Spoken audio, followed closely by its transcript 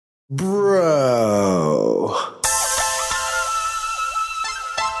Bro.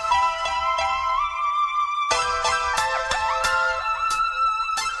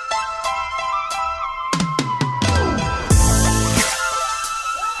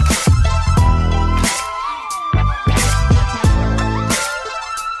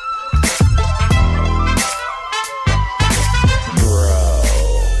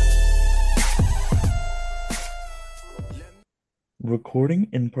 Recording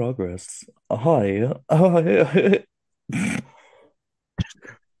in progress. Hi. Hi.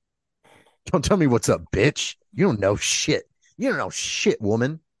 Don't tell me what's up, bitch. You don't know shit. You don't know shit,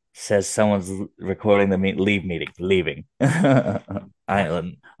 woman. Says someone's recording the leave meeting. Leaving. I ain't Well,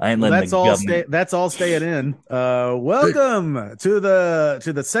 letting the government. that's all staying in. Welcome to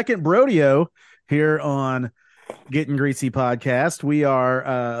the second Brodeo here on Getting Greasy podcast. We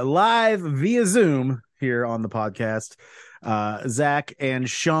are live via Zoom here on the podcast. Zach and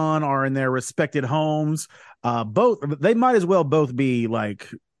Sean are in their respected homes. Both they might as well both be like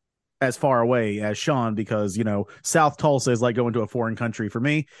as far away as Sean because South Tulsa is like going to a foreign country for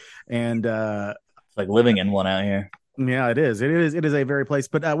me, and It's like living in one out here. yeah, it is. It is a very place.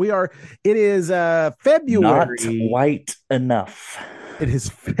 But we are. It is Not February. white enough. It is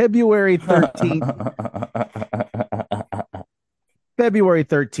February 13th. February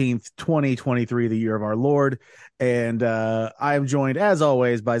 13th, 2023, the year of our Lord. And I am joined, as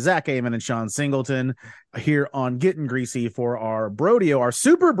always, by Zach Amon and Sean Singleton here on Getting Greasy for our Brodeo, our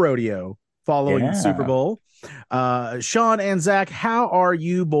Super Brodeo following the Super Yeah. Bowl. Sean and Zach, how are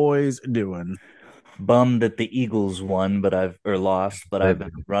you boys doing? Bummed that the Eagles won, or lost, but I've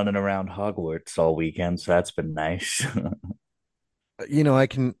been running around Hogwarts all weekend, so that's been nice. You know,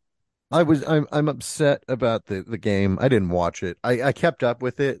 I'm upset about the game. I didn't watch it. I kept up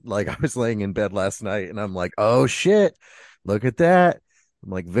with it. Like I was laying in bed last night and I'm like, oh shit, look at that. I'm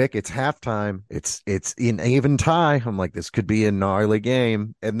like, Vic, it's halftime. It's an even tie. I'm like, this could be a gnarly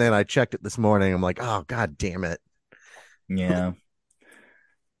game. And then I checked it this morning. I'm like, oh god damn it. Yeah.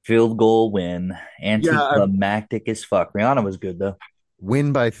 Field goal win. Yeah, Anticlimactic as fuck. Rihanna was good though.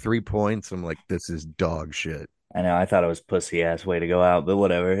 win by 3 points. I'm like, this is dog shit. I know. I thought it was pussy ass way to go out, but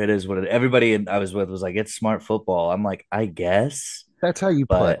whatever. It is what it. Everybody I was with was like, "It's smart football." I'm like, I guess, That's how you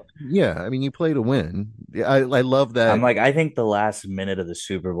play. but Yeah, I mean, you play to win. Yeah, I love I'm that. like, I think the last minute of the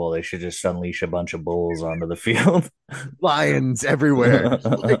Super Bowl, they should just unleash a bunch of bulls onto the field. Lions everywhere.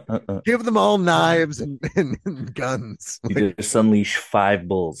 Like, give them all knives and guns. Like, You just unleash five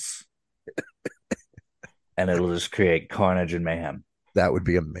bulls, and it'll just create carnage and mayhem. that would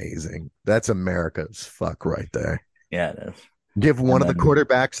be amazing. That's America's fuck right there. Yeah, it is. Give one And of the then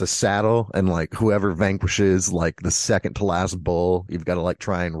quarterbacks a saddle, and like whoever vanquishes like the second to last bull, you've got to like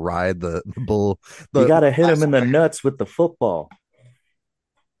try and ride the bull. you The got to hit him last in the nuts with the football.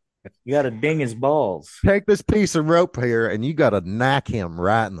 You got to ding his balls. take this piece of rope here, and you got to knock him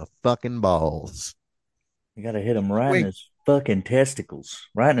right in the fucking balls. You got to hit him right in Wait, his fucking testicles,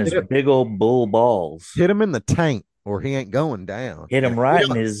 right in his hit him, big old bull balls. hit him in the tank, or he ain't going down. Hit him right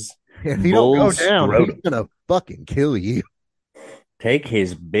in his If he don't go bull down, he's scrotum. gonna fucking kill you. Take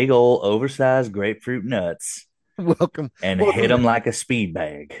his big old oversized grapefruit nuts Welcome, and hit welcome, him like a speed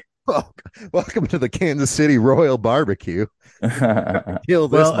bag. welcome to the Kansas City Royal Barbecue. Kill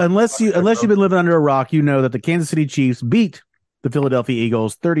this Well, unless you've been living under a rock, you know that the Kansas City Chiefs beat the Philadelphia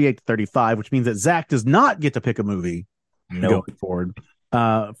Eagles 38-35, which means that Zach does not get to pick a movie Nope. going forward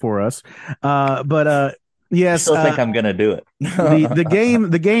for us. But I yes, still think I'm gonna do it.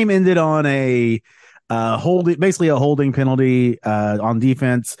 the game ended on a holding, basically a holding penalty on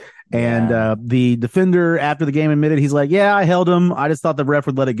defense. And Yeah. the defender after the game admitted he's like, yeah, I held him. I just thought the ref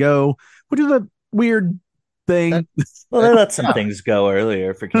would let it go, which is a weird that, thing. Well, they let some things go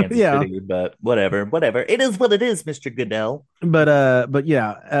earlier for Kansas Yeah. City, but whatever. It is what it is, Mr. Goodell. But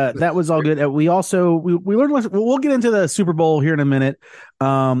yeah, that was all good. We also we learned. We'll get into the Super Bowl here in a minute,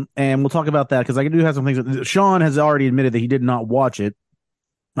 and we'll talk about that because I do have some things. Sean has already admitted that he did not watch it,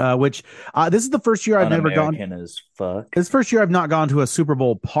 which this is the first year I've never gone. Un-American as fuck. It's the first year I've not gone to a Super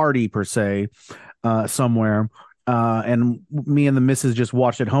Bowl party per se, somewhere. And me and the missus just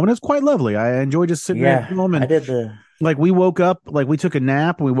watched at home, and it's quite lovely. I enjoy just sitting there at Yeah, home I and did the like we woke up, like we took a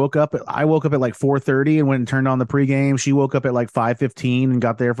nap. We woke up. I woke up at like 4:30 and went and turned on the pregame. She woke up at like 5:15 and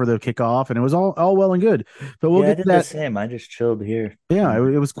got there for the kickoff, and it was all well and good. But we'll yeah, I get to did the that. same. I just chilled here. Yeah,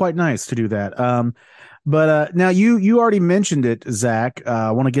 it was quite nice to do that. But now you already mentioned it, Zach.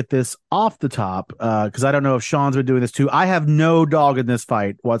 I want to get this off the top because I don't know if Sean's been doing this too. I have no dog in this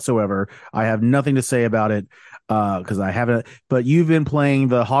fight whatsoever. I have nothing to say about it because I haven't. But you've been playing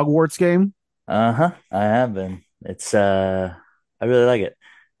the Hogwarts game. Uh-huh. I have been. It's I really like it.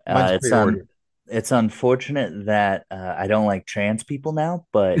 Mine's It's pre-ordered. it's unfortunate that I don't like trans people now,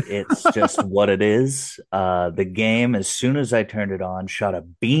 but it's just what it is. The game, as soon as I turned it on, shot a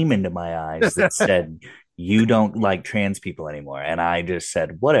beam into my eyes that said, "You don't like trans people anymore," and I just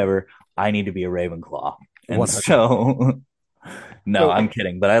said, "Whatever. I need to be a Ravenclaw." And 100. so, no, So I'm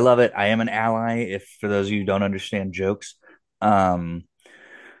kidding, but I love it. I am an ally. If for those of you who don't understand jokes, um,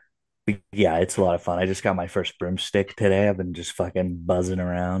 but yeah, it's a lot of fun. I just got my first broomstick today. I've been just fucking buzzing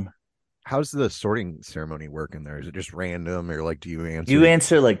around. how's the sorting ceremony work in there? Is it just random or like do you You answer?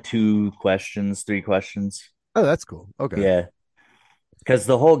 answer like two questions, three questions. Oh, that's cool. Okay. Yeah. Because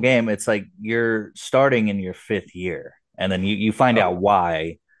the whole game, it's like you're starting in your fifth year, and then you find Oh, out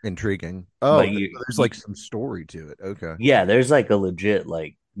why, intriguing. but Oh, there's like some story to it. Okay. yeah, there's like a legit,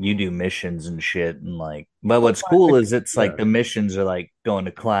 like, you do missions and shit. And like, but Oh, what's cool is it's yeah. like the missions are like going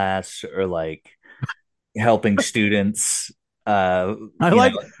to class or like helping students. I You know,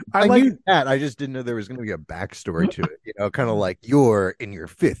 like I I like knew that. I just didn't know there was going to be a backstory to it. Kind of like you're in your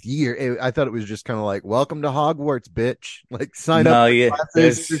fifth year. I thought it was just kind of like, welcome to Hogwarts, bitch. Like, sign up no, for yeah,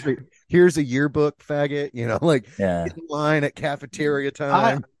 classes. there's, Here's a yearbook, faggot. Like yeah, get in line at cafeteria I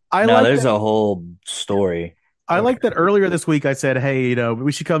time. I no, like there's that. a whole story. I Okay. like that earlier this week I said, hey,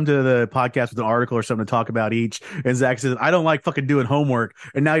 we should come to the podcast with an article or something to talk about each. And Zach says, I don't like fucking doing homework.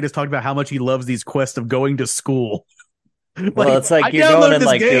 And now he just talked about how much he loves these quests of going to school. Well, Like, it's I like you're going downloaded and this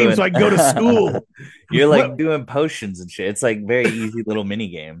like game so doing, I can go to school. you're What? like doing potions and shit. It's like very easy little mini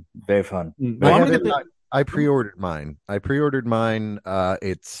game. Very fun. Well, I Very I'm fun. gonna haven't. get the. I pre-ordered mine.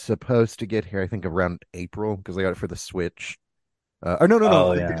 It's supposed to get here, I think, around April because I got it for the Switch. Oh no, no, no!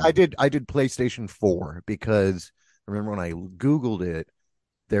 Oh yeah. I did PlayStation 4 because I remember when I Googled it,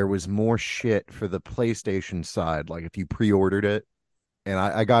 there was more shit for the PlayStation side. Like if you pre-ordered it, and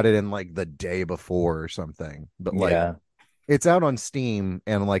I got it in like the day before or something. But like Yeah. it's out on Steam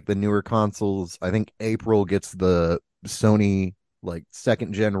and like the newer consoles. I think April gets the Sony like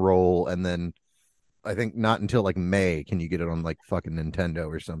second gen roll, and then I think not until like May can you get it on like fucking Nintendo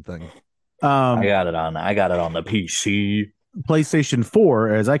or something. Um, I got it on the PC. PlayStation 4,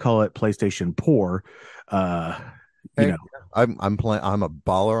 as I call it, PlayStation Poor. Uh, you Hey, know, I'm playing. I'm a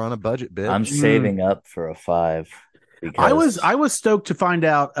baller on a budget, I'm bitch. mm, saving up for a five I was because I was stoked to find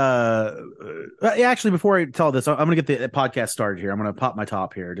out. Actually, before I tell this, I'm gonna get the podcast started here. I'm gonna pop my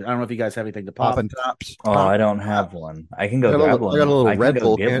top here. I don't know if you guys have anything to pop. Popping tops. oh, Pop I don't have tops. one. I can go grab I got a one. little I can Red go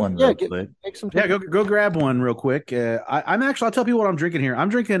Bull get can. one Yeah, real get quick. make some Yeah, time. go grab one real quick. I'm actually I'll tell people what I'm drinking here. I'm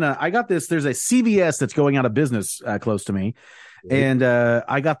drinking. I got this. There's a CVS that's going out of business close to me, and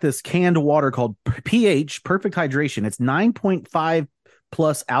I got this canned water called pH Perfect Hydration. It's 9.5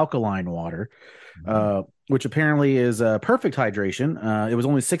 plus alkaline water, which apparently is perfect hydration. It was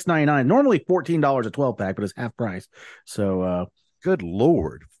only $6.99. Normally $14 a 12 pack, but it's half price. So Good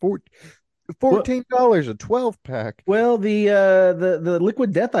Lord, well, $14 a 12 pack. well the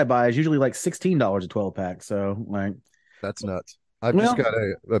liquid death I buy is usually like $16 a 12 pack. So like, That's nuts. I've just well,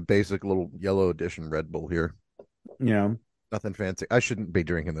 got a basic little yellow edition Red Bull here. you know. Nothing fancy. I shouldn't be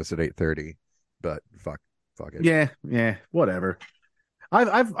drinking this at 8:30, but fuck it. Yeah, whatever.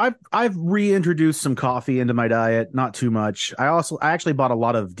 I've reintroduced some coffee into my diet, not too much. I actually bought a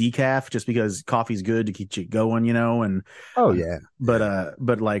lot of decaf just because coffee's good to keep you going, and Oh yeah.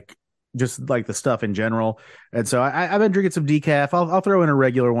 but like just like the stuff in general. And so I've been drinking some decaf. I'll throw in a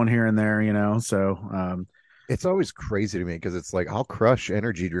regular one here and there, So It's always crazy to me because it's like I'll crush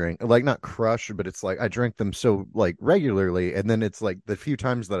energy drink, like not crush, but it's like I drink them so like regularly, and then it's like the few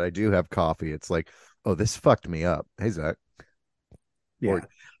times that I do have coffee, it's like, oh, this fucked me up. Hey Zach, yeah. or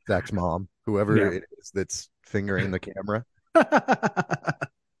Zach's mom, whoever Yeah. it is that's fingering the camera.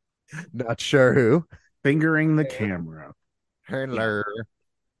 Not sure who. Fingering the camera. Hello.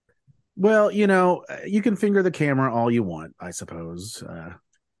 Well, you can finger the camera all you want, I suppose.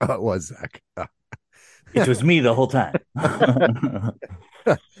 Oh, it was Zach. It was me the whole time.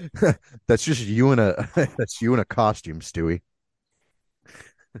 That's just you in a that's you in a costume, Stewie.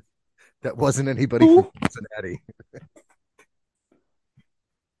 That wasn't anybody from Cincinnati.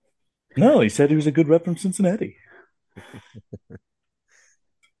 No, he said he was a good rep from Cincinnati.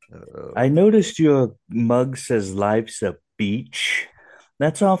 I noticed your mug says life's a beach.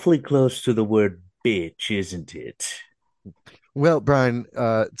 That's awfully close to the word bitch, isn't it? Well, Brian,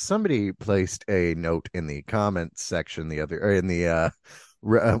 somebody placed a note in the comments section the other, or in the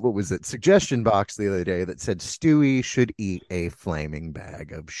what was it, suggestion box the other day that said Stewie should eat a flaming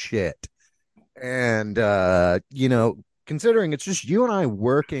bag of shit. And considering it's just you and I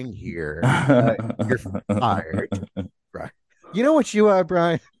working here, you're fired. Right. You know what you are,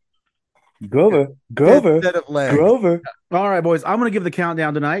 Brian? Grover, Grover, Instead of legs. Grover. All right, boys. I'm going to give the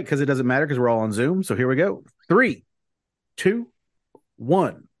countdown tonight because it doesn't matter because we're all on Zoom. So here we go. 3, 2,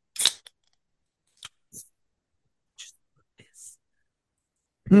 1.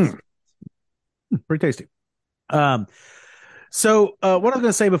 Pretty tasty. So what I was going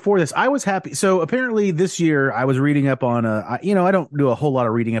to say before this, I was happy. So apparently this year I was reading up on, I don't do a whole lot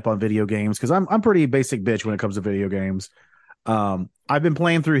of reading up on video games because I'm pretty basic bitch when it comes to video games. I've been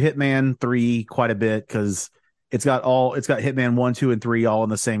playing through Hitman 3 quite a bit because it's got Hitman 1, 2, and 3 all in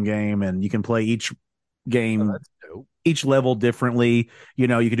the same game, and you can play each game, each level differently. You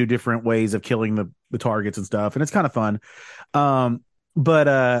can do different ways of killing the targets and stuff, and it's kind of fun.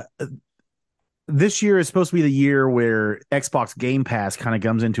 But this year is supposed to be the year where Xbox Game Pass kind of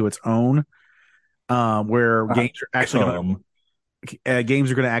comes into its own, where games are actually going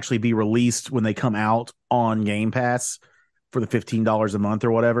to actually be released when they come out on Game Pass for the $15 a month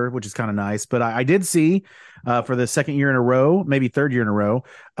or whatever, which is kind of nice. But I did see for the second year in a row, maybe third year in a row,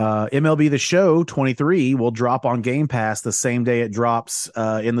 MLB The Show 23 will drop on Game Pass the same day it drops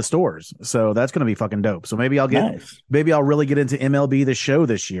in the stores. So that's going to be fucking dope. So maybe I'll really get into MLB The Show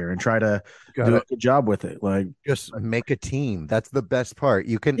this year and try to do a good job with it. Like, just make a team. That's the best part.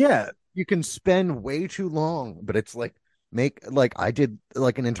 You can spend way too long, but it's like, I did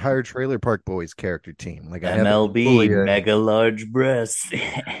like an entire Trailer Park Boys character team. Like MLB mega large breasts. You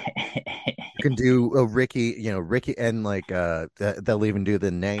can do a Ricky, and like they'll even do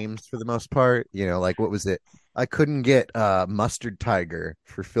the names for the most part. Like what was it? I couldn't get Mustard Tiger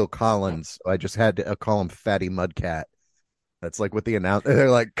for Phil Collins. So I just had to call him Fatty Mudcat. That's like what the announcer. They're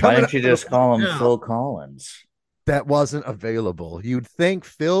like, why don't you just call him Phil Collins? That wasn't available. You'd think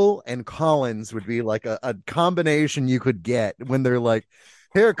Phil and Collins would be like a combination you could get when they're like,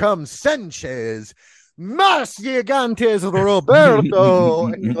 here comes Sanchez, Mas Gigantes Roberto.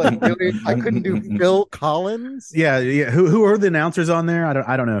 Like, I couldn't do Phil Collins. Yeah. Who are the announcers on there?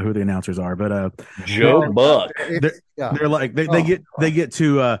 I don't know who the announcers are, but Joe Buck. They're like they get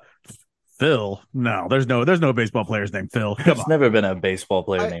to Phil. No, there's no baseball players named Phil. There's never been a baseball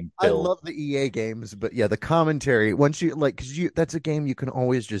player named Phil. I love the EA games, but yeah, the commentary, once you because that's a game you can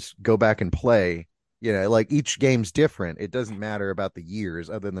always just go back and play. Like each game's different. It doesn't matter about the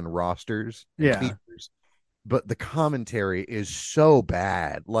years other than rosters. Features. But the commentary is so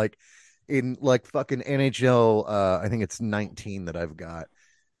bad. Like in like fucking NHL, I think it's 19 that I've got.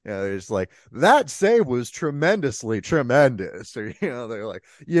 It's like that save was tremendously tremendous, or they're like,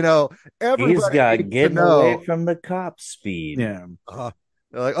 everybody he's got getting away from the cop speed. Yeah,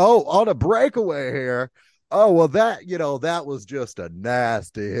 they're like, oh, on a breakaway here. Oh well, that was just a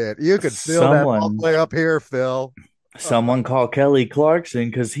nasty hit. You could feel that all the way up here, Phil. Someone call Kelly Clarkson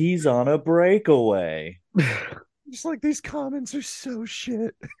because he's on a breakaway. Just like these comments are so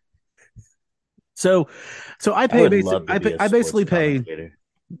shit. So I basically pay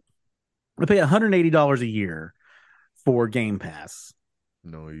 $180 a year for Game Pass.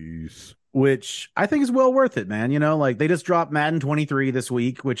 Nice. Which I think is well worth it, man. Like they just dropped Madden 23 this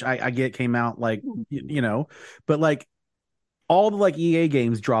week, which I get came out like, but like all the like EA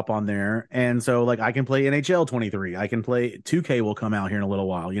games drop on there. And so like I can play NHL 23. I can play 2K will come out here in a little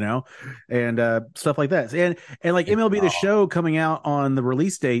while, and stuff like that. And like MLB The Show coming out on the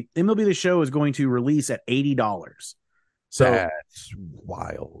release date, MLB The Show is going to release at $80. So that's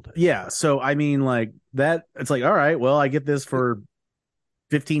wild. Yeah. So I mean, like that, it's like, all right, well, I get this for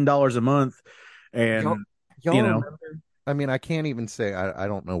 $15 a month. And remember? I mean, I can't even say I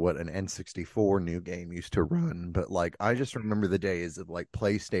don't know what an N64 new game used to run, but like I just remember the days of like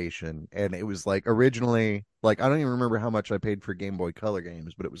PlayStation, and it was like originally like I don't even remember how much I paid for Game Boy Color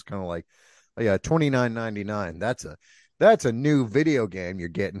games, but it was kind of like, oh yeah, $29.99. That's a new video game you're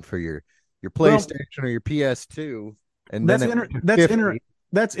getting for your PlayStation or your PS2. And that's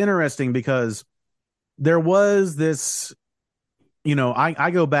interesting because there was this,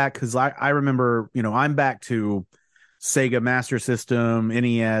 I go back because I remember, I'm back to Sega Master System,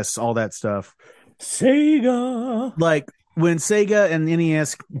 NES, all that stuff. Sega. Like when Sega and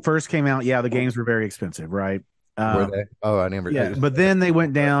NES first came out, yeah, the games were very expensive, right? Were they? Oh, I never. Yeah, but then they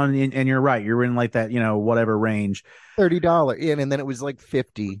went down, and you're right. You're in like that, whatever range, $30, and then it was like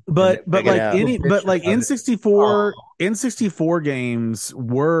 50. But like N64 games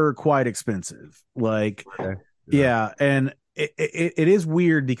were quite expensive. Like, yeah, and it is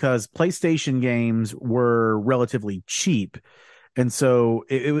weird because PlayStation games were relatively cheap. And so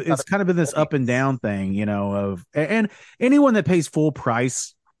it's kind of been this up and down thing, and anyone that pays full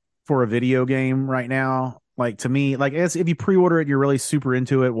price for a video game right now, like to me, like if you pre-order it, you're really super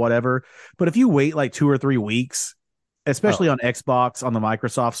into it, whatever. But if you wait like 2 or 3 weeks, especially on Xbox on the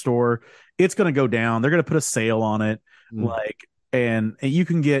Microsoft Store, it's going to go down. They're going to put a sale on it, Mm. and you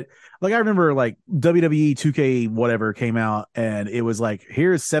can get like I remember like WWE 2K whatever came out, and it was like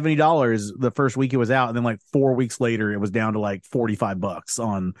here's $70 the first week it was out, and then like 4 weeks later it was down to like $45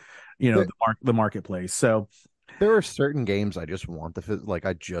 on There, the marketplace. So there are certain games I just want like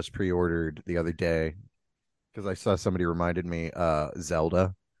I just pre-ordered the other day because I saw somebody reminded me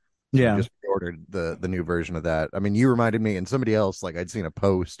Zelda. So I yeah, just ordered the new version of that. I mean, you reminded me, and somebody else, like I'd seen a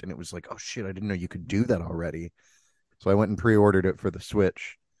post, and it was like, oh shit, I didn't know you could do that already. So I went and pre-ordered it for the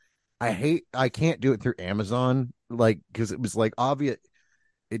Switch. I can't do it through Amazon, like because it was like obvious.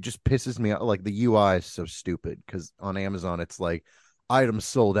 It just pisses me off. Like the UI is so stupid because on Amazon it's like items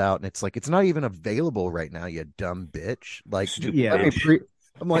sold out, and it's like it's not even available right now. You dumb bitch. Like just yeah. let me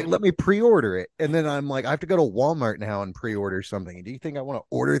I'm like, let me pre-order it, and then I'm like, I have to go to Walmart now and pre-order something. Do you think I want to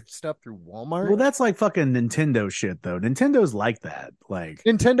order stuff through Walmart? Well, that's like fucking Nintendo shit, though. Nintendo's like that. Like,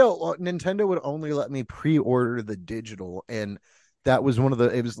 Nintendo would only let me pre-order the digital, and that was one of the.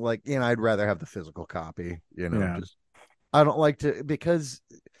 It was like, I'd rather have the physical copy. yeah, Just I don't like to because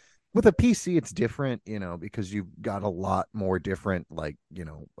with a PC it's different, because you've got a lot more different, like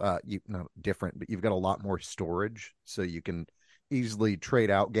you not different, but you've got a lot more storage, so you can easily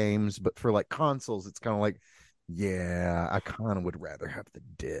trade out games. But for like consoles, it's kind of like, yeah, I kind of would rather have the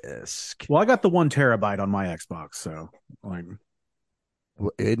disc. well, I got the 1 terabyte on my Xbox, so like,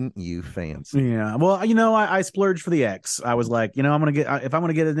 Well, isn't you fancy? yeah. Well, I splurged for the X. I was like, I'm gonna get if I'm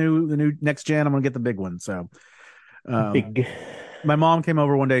gonna get the new next gen, I'm gonna get the big one. So, Big. my mom came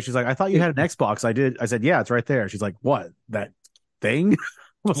over one day. She's like, I thought you had an Xbox. I did. I said, yeah, it's right there. She's like, what? That thing?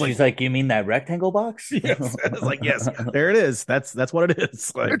 I was She's like, you mean that rectangle box? yes. I was like, yes, there it is. That's what it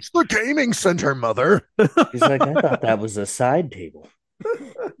is. Like, It's the gaming center, mother. She's like, I thought that was a side table.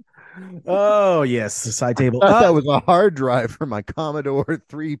 oh yes, side table. I thought that was a hard drive for my Commodore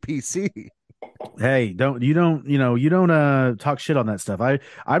 3 PC. Hey, don't talk shit on that stuff. I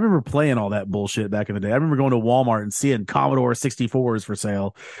remember playing all that bullshit back in the day. I remember going to Walmart and seeing Commodore 64s for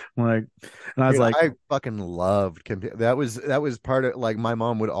sale. Like, and I was Dude, like, I fucking loved computer. That was part of, like, my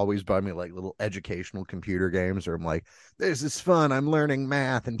mom would always buy me like little educational computer games, or I'm like, this is fun. I'm learning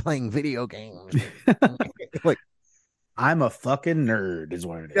math and playing video games. Like, I'm a fucking nerd, is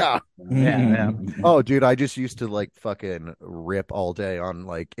what it is. yeah. Yeah. Oh, dude, I just used to like fucking rip all day on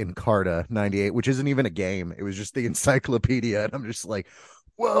like Encarta 98, which isn't even a game. It was just the encyclopedia. And I'm just like,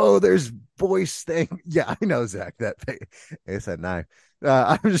 whoa, there's voice thing. Yeah, I know, Zach. It's a knife.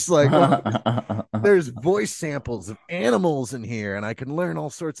 I'm just like, oh, there's voice samples of animals in here, and I can learn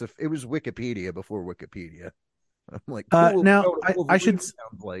all sorts of. It was Wikipedia before Wikipedia. I'm like, cool. Now I Wolverine should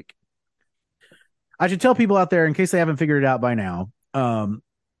sounds like. I should tell people out there in case they haven't figured it out by now. This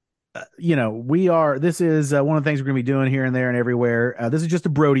is one of the things we're going to be doing here and there and everywhere. This is just a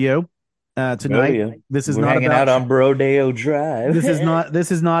Brodeo tonight. Rodeo. This is We're not hanging about out on Brodeo Drive.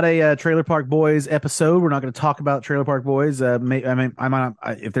 this is not a Trailer Park Boys episode. We're not going to talk about Trailer Park Boys.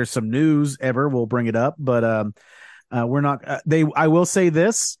 If there's some news ever, we'll bring it up. But we're not. I will say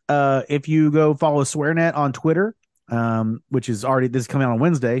this: if you go follow SwearNet on Twitter, which is already this is coming out on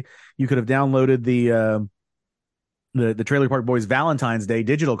Wednesday, you could have downloaded the Trailer Park Boys Valentine's Day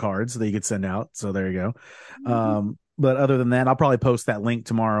digital cards that you could send out. So there you go. But other than that, I'll probably post that link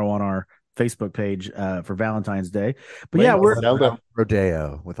tomorrow on our Facebook page for Valentine's Day. But Wait, yeah, we're Zelda.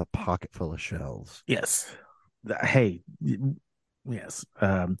 Rodeo with a pocket full of shells. yes. Hey, yes.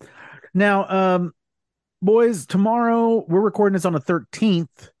 Now, boys, tomorrow we're recording this on the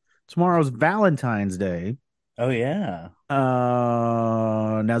 13th. Tomorrow's Valentine's Day. Oh yeah.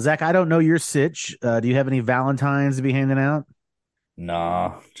 Now, Zach, I don't know your sitch. Do you have any Valentines to be handing out?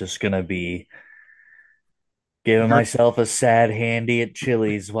 Nah, just gonna be giving myself a sad handy at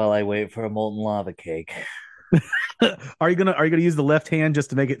Chili's while I wait for a molten lava cake. Are you gonna use the left hand just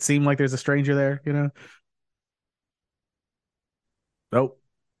to make it seem like there's a stranger there? Oh,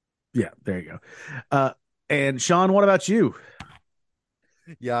 yeah, there you go. And Sean, what about you?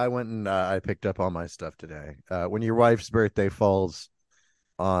 Yeah, I went and I picked up all my stuff today. When your wife's birthday falls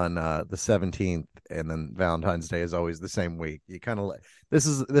on the 17th, and then Valentine's Day is always the same week, you kind of like this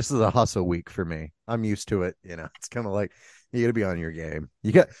is a hustle week for me. I'm used to it. It's kind of like you got to be on your game.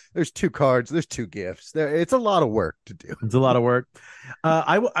 There's 2 cards, there's 2 gifts. It's a lot of work to do. It's a lot of work.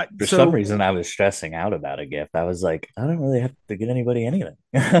 For some reason, I was stressing out about a gift. I was like, I don't really have to get anybody anything.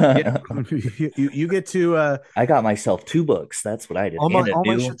 Yeah, you get to. I got myself 2 books. That's what I did. All my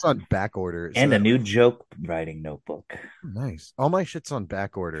shit's on back order, and a new joke writing notebook. Nice. All my shit's on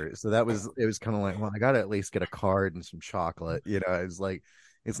back order, so it was kind of like, well, I got to at least get a card and some chocolate. It's like,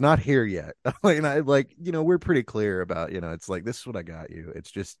 It's not here yet. Like, we're pretty clear about, it's like, this is what I got you.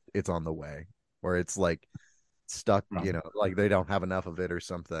 It's just, it's on the way, or it's like stuck, like they don't have enough of it or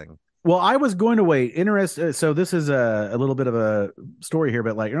something. Well, I was going to wait. So this is a little bit of a story here,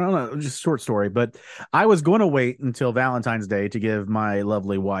 but like, I don't know, just a short story. But I was going to wait until Valentine's Day to give my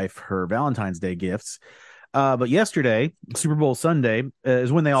lovely wife her Valentine's Day gifts. But yesterday, Super Bowl Sunday,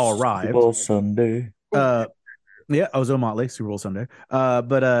 is when they all arrived. Super Bowl Sunday. Yeah, Ozone Motley, Super Bowl Sunday.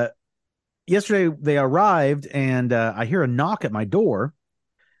 But yesterday they arrived, and I hear a knock at my door,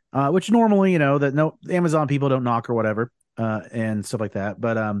 which normally, that no Amazon people don't knock or whatever, and stuff like that.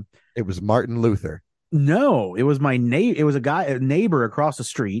 But It was Martin Luther. no, it was it was a neighbor across the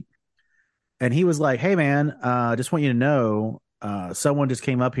street, and he was like, "Hey, man, just want you to know, someone just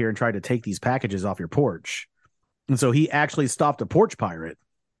came up here and tried to take these packages off your porch." And so he actually stopped a porch pirate.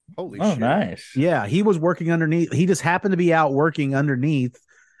 Holy Oh, shit. nice. Yeah, he was working underneath. He just happened to be out working underneath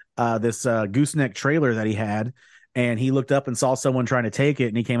this gooseneck trailer that he had, and he looked up and saw someone trying to take it,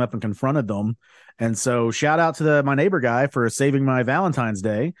 and he came up and confronted them. And so, shout out to my neighbor guy for saving my Valentine's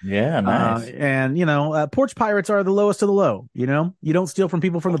Day. Yeah, nice. And porch pirates are the lowest of the low. You don't steal from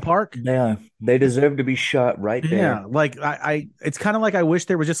people from the park. Yeah, they deserve to be shot right there. Yeah, like it's kind of like I wish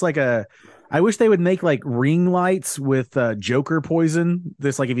there was just like I wish they would make like ring lights with Joker poison.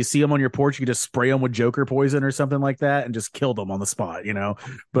 This, like, if you see them on your porch, you could just spray them with Joker poison or something like that, and just kill them on the spot.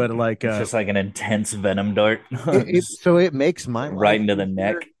 But like, It's just like an intense venom dart. So it makes my life right into the easier.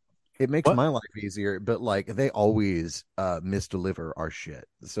 neck. It makes What? my life easier, but like they always misdeliver our shit.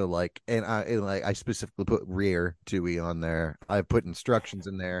 So like, I specifically put rear Dewey on there. I put instructions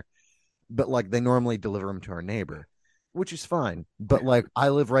in there, but like they normally deliver them to our neighbor, which is fine. But like I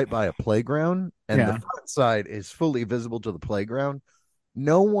live right by a playground, and Yeah. the front side is fully visible to the playground.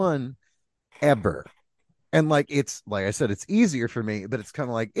 No one ever. And like it's like I said, it's easier for me, but it's kind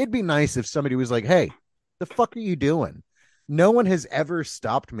of like it'd be nice if somebody was like, "Hey, the fuck are you doing?" No one has ever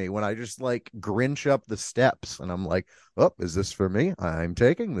stopped me when I just like Grinch up the steps, and I'm like, "Oh, is this for me? I'm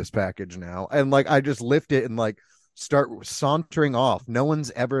taking this package now." And like I just lift it and like start sauntering off. No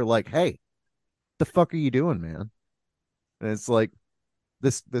one's ever like, "Hey, the fuck are you doing, man?" And it's like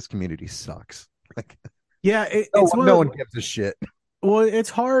this community sucks. Like Yeah, no, it's no one gives a shit. Well, it's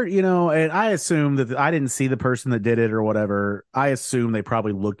hard, and I assume that I didn't see the person that did it or whatever. I assume they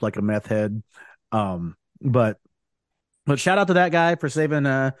probably looked like a meth head. But shout out to that guy for saving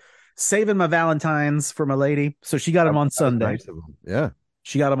my Valentines for my lady. So she got him on That was Sunday. nice of them. Yeah.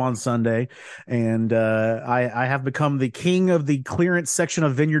 She got him on Sunday, and I have become the king of the clearance section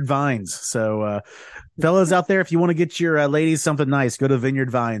of Vineyard Vines. So, fellas out there, if you want to get your ladies something nice, go to Vineyard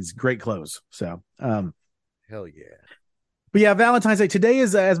Vines. Great clothes. So, Hell yeah. but yeah, Valentine's Day today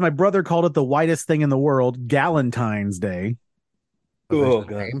is, as my brother called it, the whitest thing in the world, Galentine's Day. Oh, Oh,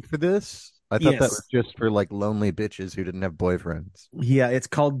 God. name for this? I thought that Yes. was just for like lonely bitches who didn't have boyfriends. Yeah, it's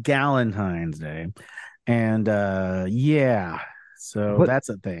called Galentine's Day, and yeah, so What- that's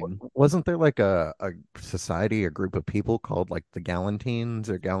a thing. Wasn't there like a society, a group of people called like the Galantines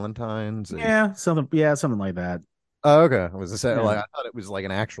or Galantines? Or... Yeah, something like that. Oh, okay. I was say Yeah. like I thought it was like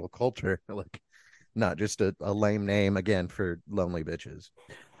an actual culture, like not just a lame name again for lonely bitches.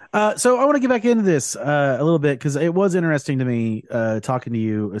 So I want to get back into this a little bit because it was interesting to me talking to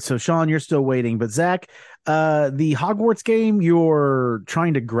you. So Sean, you're still waiting, but Zach, the Hogwarts game, you're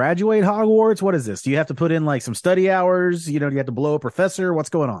trying to graduate Hogwarts. What is this? Do you have to put in like some study hours? Do you have to blow a professor? What's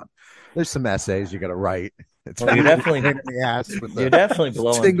going on? There's some essays you got to write. It's Well, you're definitely pain in the ass with you're the definitely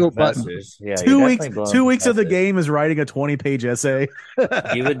blowing single button. professors. Yeah, Two you're weeks. definitely blowing 2 weeks of the professors. game is writing a 20-page essay.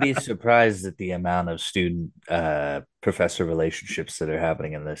 You would be surprised at the amount of student professor relationships that are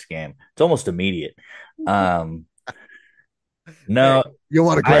happening in this game. It's almost immediate. No, You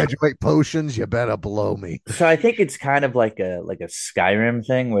want to I- graduate potions? You better blow me. so I think it's kind of like a Skyrim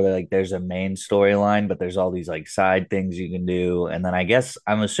thing where like there's a main storyline, but there's all these like side things you can do, and then I guess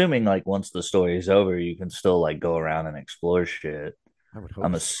I'm assuming like once the story is over, you can still like go around and explore shit. I would hope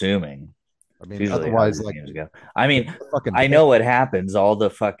I'm so. assuming. I It's mean, usually how otherwise, these like, games go. I mean, fucking I know what happens. All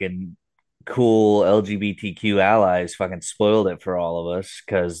the fucking cool LGBTQ allies fucking spoiled it for all of us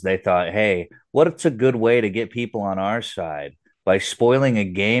because they thought, hey, what's a good way to get people on our side by spoiling a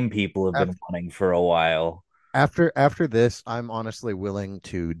game people have been wanting for a while? after this, I'm honestly willing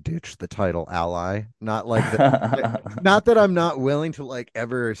to ditch the title ally. Not like the, not that I'm not willing to like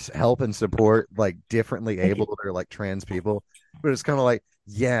ever help and support like differently abled or like trans people, but it's kind of like,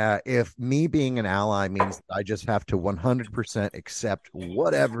 yeah, if me being an ally means that I just have to 100% accept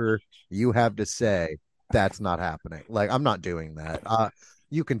whatever you have to say, that's not happening. Like I'm not doing that.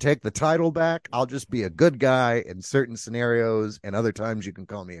 You can take the title back. I'll just be a good guy in certain scenarios, and other times you can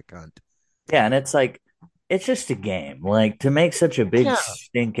call me a cunt. Yeah, and it's like it's just a game. Like to make such a big Yeah,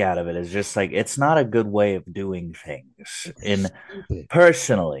 stink out of it is just like it's not a good way of doing things. it's In stupid.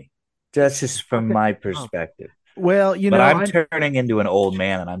 personally, that's It's just from fucking my dumb. perspective. Well, But I'm I turning into an old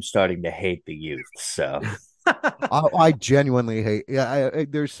man and I'm starting to hate the youth. So I genuinely hate. Yeah,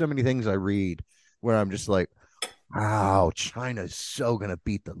 there's so many things I read where I'm just like, wow, China's so gonna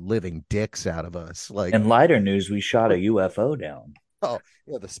beat the living dicks out of us. Like, in lighter news, we shot a UFO down. oh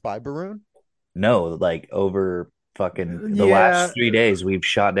yeah, the spy balloon. No, like over fucking the yeah. last 3 days, we've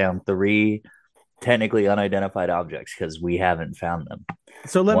shot down three technically unidentified objects because we haven't found them.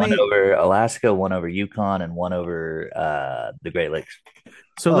 So let One me over Alaska, one over Yukon, and one over the Great Lakes.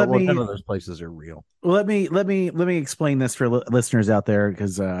 so Oh let well, me none of those places are real. let me explain this for listeners out there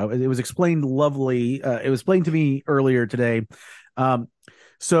because it was explained lovely. It was explained to me earlier today. Um,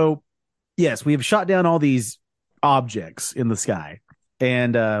 so yes, we have shot down all these objects in the sky,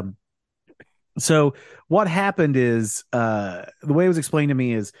 and so what happened is the way it was explained to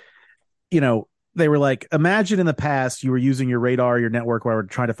me is, they were like, imagine in the past you were using your radar, your network, where we're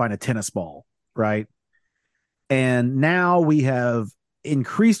trying to find a tennis ball, right? And now we have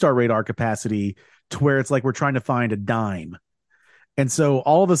increased our radar capacity to where it's like we're trying to find a dime. And so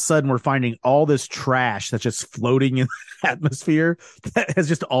all of a sudden we're finding all this trash that's just floating in the atmosphere that has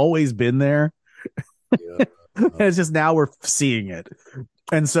just always been there. Yeah. And it's just now we're seeing it.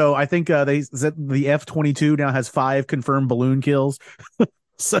 And so I think they said the F-22 now has 5 confirmed balloon kills.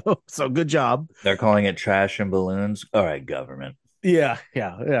 So good job. They're calling it trash and balloons. All right, government. Yeah. All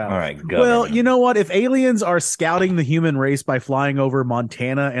right, Well, government. you know what? If aliens are scouting the human race by flying over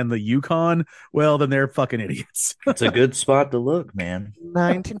Montana and the Yukon, well, then they're fucking idiots. It's a good spot to look, man.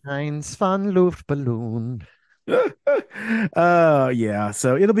 99's fun Luftballon. Yeah.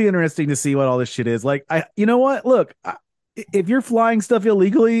 So it'll be interesting to see what all this shit is. Like, you know what? Look, if you're flying stuff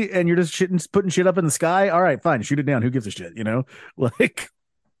illegally and you're just putting shit up in the sky, all right, fine, shoot it down. Who gives a shit? Like,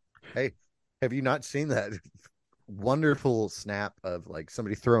 Hey, have you not seen that wonderful snap of like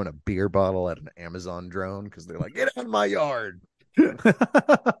somebody throwing a beer bottle at an Amazon drone because they're like, get out of my yard?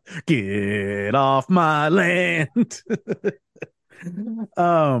 get off my land.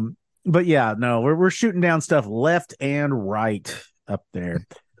 But yeah, no, we're shooting down stuff left and right up there.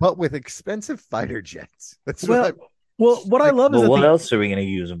 But with expensive fighter jets. That's Well, what what I love is Well, that what the else are we going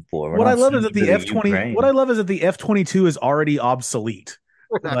to use them for? We're what I not love is sending that them the to F-20 what I Ukraine. love is that the F-22 is already obsolete.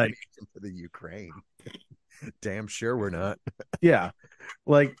 we're not Like, using for the Ukraine. Damn sure we're not. yeah.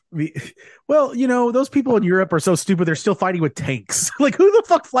 Like well, those people in Europe are so stupid they're still fighting with tanks. Like who the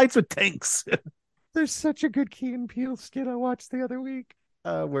fuck fights with tanks? There's such a good Key and Peele skit I watched the other week.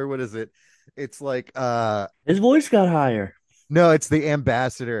 Where what is it? It's like His voice got higher. no, it's the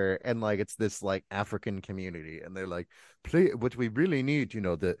ambassador, and like it's this like African community, and they're like, play what we really need,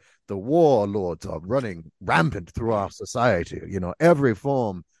 the warlords are running rampant through our society, every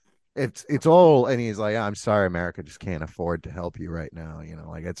form. It's all, and he's like, I'm sorry, America just can't afford to help you right now,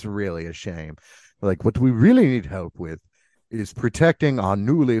 like it's really a shame. Like what we really need help with is protecting our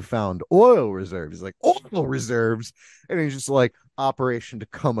newly found oil reserves. Like oil reserves, and he's just like, Operation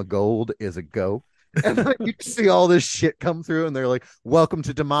Tacoma Gold is a go. And like, you see all this shit come through, and they're like, "Welcome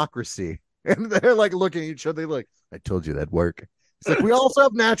to democracy," and they're like looking at each other, like, "I told you that'd work." It's like we also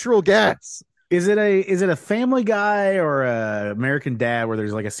have natural gas. Is it a Family Guy or a American Dad where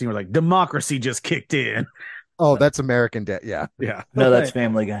there's like a scene where like democracy just kicked in? Oh, that's American debt. Yeah, Yeah. No, that's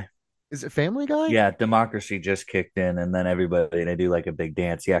Family Guy. is it Family Guy? Yeah, democracy just kicked in, and then everybody they do like a big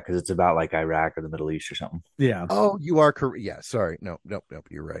dance. Yeah, because it's about like Iraq or the Middle East or something. Yeah. Oh, you are correct. Yeah, sorry. No, nope, nope.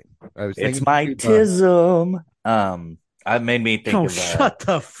 You're right. I was It's thinking. my tism. That made me think Oh, of. shut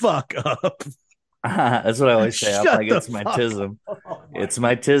the fuck up. That's what I always say. I'm Shut like, the it's my fuck tism. up. It's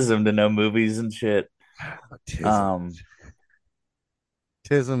my tism to know movies and shit. Tisms, Um,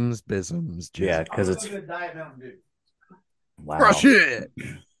 tisms, bisms, yeah, jisms. because it's wow. Crush it.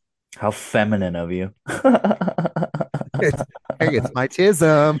 How feminine of you. It's, hey, it's my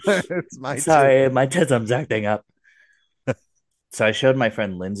tism. It's my Sorry, my tism's acting up. So I showed my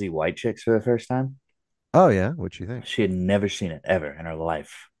friend Lindsay White Chicks for the first time. Oh yeah, what you think? She had never seen it ever in her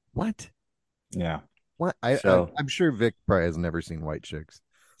life. What? Yeah. What? So I'm sure Vic probably has never seen White Chicks.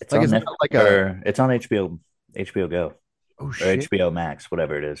 it's Like, on is it Netflix, like a or it's on HBO Go oh or shit? HBO Max,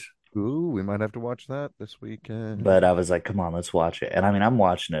 whatever it is. Ooh, we might have to watch that this weekend. But I was like, come on, let's watch it. And I mean, I'm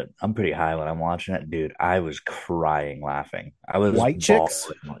watching it. I'm pretty high when I'm watching it, dude. I was crying laughing. I was White Chicks?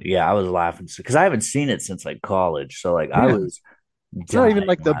 bawling. Yeah, I was laughing because I haven't seen it since like college. So like I Yeah. was It's not even dying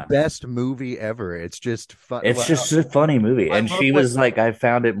like the laughing. best movie ever. It's just fun. It's just a funny movie. I And love she what was like, I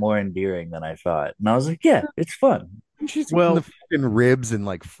found it more endearing than I thought. And I was like, yeah, it's fun. she's eating the Well, fucking ribs and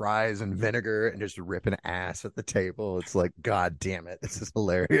like fries and vinegar and just ripping ass at the table. It's like, God damn it, this is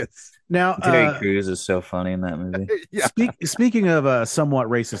hilarious. now, Terry Crews is so funny in that movie. Yeah, speaking of somewhat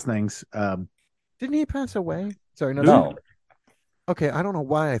racist things, didn't he pass away? Sorry, no. No, Okay, I don't know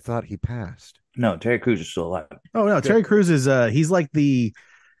why I thought he passed. no, Terry Crews is still alive. oh no, Terry Crews is he's like the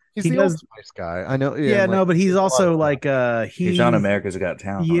He's he the old does Spice guy. I know. yeah, Like, no, but he's a lot also of stuff. like He's on America's Got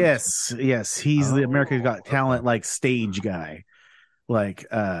Talent. yes, he's the America's Got Oh, Talent okay. like stage guy. Like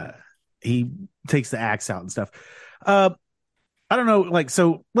he takes the axe out and stuff. Uh I don't know, like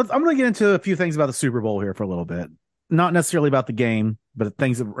so I'm gonna get into a few things about the Super Bowl here for a little bit. Not necessarily about the game, but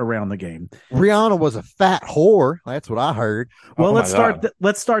things around the game. Rihanna was a fat whore. That's what I heard. Well, Oh my let's start God.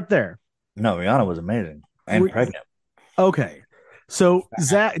 let's start there. No, Rihanna was amazing and Re- pregnant. Okay. So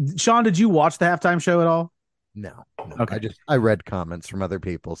Sean, did you watch the halftime show at all? No, no. Okay. I read comments from other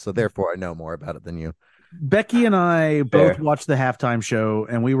people, so therefore I know more about it than you. Becky and I both Fair. watched the halftime show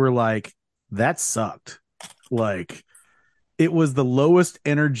and we were like, that sucked. Like it was the lowest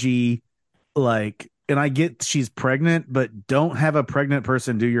energy, like, and I get she's pregnant, but don't have a pregnant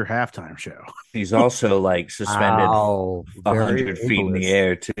person do your halftime show. He's also like suspended Oh, very 100 feet in the ableist.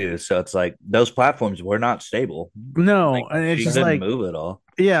 air too. So it's like those platforms were not stable. No, Like and it's she just couldn't like, move at all.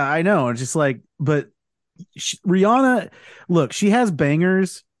 yeah, I know. It's just like, but Rihanna, look, she has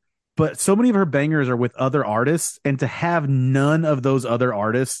bangers, but so many of her bangers are with other artists, and to have none of those other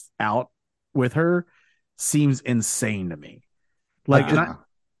artists out with her seems insane to me. Like, and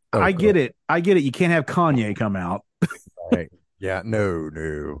I get it. I get it. You can't have Kanye come out, Right. Yeah,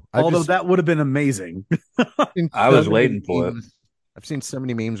 no. although that would have been amazing. I was waiting for it. I've seen so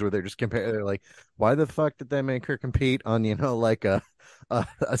many memes where they're just comparing. They're like, "Why the fuck did they make her compete on like a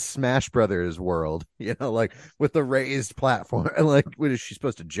Smash Brothers world? Like with the raised platform? Like, what is she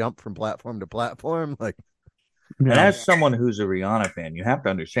supposed to jump from platform to platform? Like, And as someone who's a Rihanna fan, you have to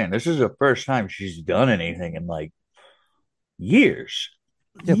understand this is the first time she's done anything in like years.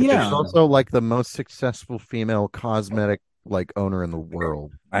 yeah, but Yeah. she's also like the most successful female cosmetic like owner in the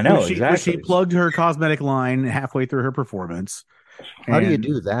world. I know Where she exactly. plugged her cosmetic line halfway through her performance. How do you And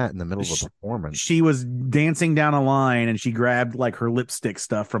do that in the middle of a performance? she was dancing down a line and she grabbed like her lipstick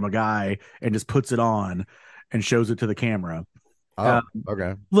stuff from a guy and just puts it on and shows it to the camera. Oh,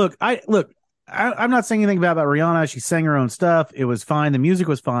 okay. Look, I'm not saying anything bad about Rihanna. She sang her own stuff. It was fine. The music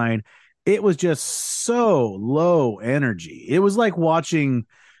was fine. It was just so low energy. It was like watching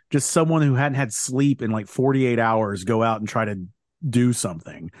just someone who hadn't had sleep in like 48 hours go out and try to do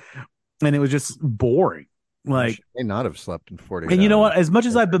something. And it was just boring. Like, She may not have slept in 40 and you know hours. what? As much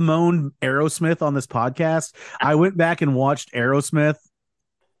as I bemoaned Aerosmith on this podcast, I went back and watched Aerosmith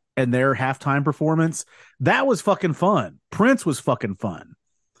and their halftime performance. That was fucking fun. Prince was fucking fun.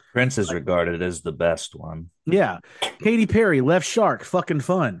 Prince is regarded as the best one. Yeah. Katy Perry, Left Shark, fucking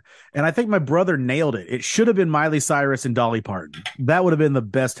fun. And I think my brother nailed it. It should have been Miley Cyrus and Dolly Parton. That would have been the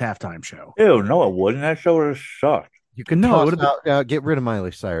best halftime show. Ew, no, it wouldn't. That show would have sucked. You could No, it toss would've out, get rid of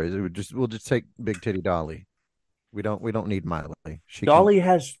Miley Cyrus. We'll just take Big Titty Dolly. We don't need Miley. Dolly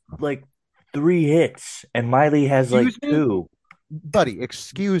has like 3 hits, and Miley has like Excuse me? 2. Buddy,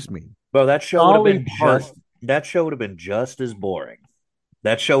 excuse me. Bro, that show would have Dolly been Parton. that show would have been just as boring.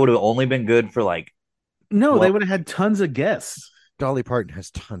 That show would have only been good for like no, Well- they would have had tons of guests. Dolly Parton has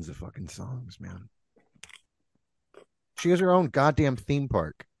tons of fucking songs, man. She has her own goddamn theme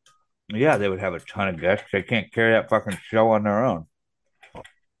park. yeah, they would have a ton of guests. They can't carry that fucking show on their own.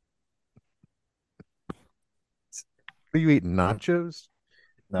 Are you eating nachos?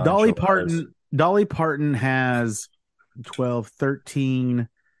 No, Dolly enchiladas. Parton has 12, 13.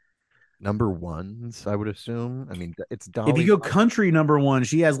 Number ones, I would assume. I mean, it's Dolly. If you go country number one,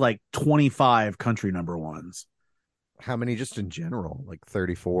 she has like 25 country number ones. How many just in general? Like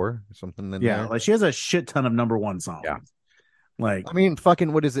 34 or something in Yeah, there? like she has a shit ton of number one songs. Yeah. Like I mean,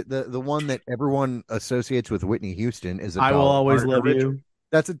 fucking, what is it? The one that everyone associates with Whitney Houston is a I Will Dolly Always Parton Love original. You.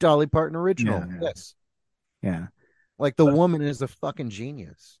 That's a Dolly Parton original. Yeah. Yes. Yeah. Like the woman is a fucking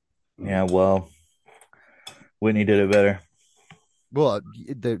genius. Yeah, well, Whitney did it better. Well,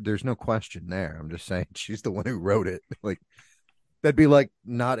 there's no question there. I'm just saying she's the one who wrote it. Like that'd be like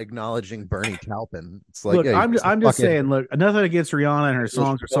not acknowledging Bernie Taupin. It's like, Look, yeah, I'm just fucking- saying, look, nothing against Rihanna and her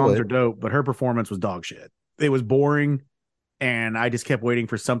songs. Her show songs it. are dope, but her performance was dog shit. It was boring, and I just kept waiting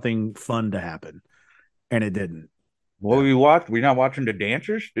for something fun to happen, and it didn't. What we watched? We not watching the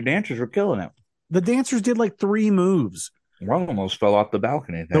dancers? The dancers were killing it. The dancers did like 3 moves. One almost fell off the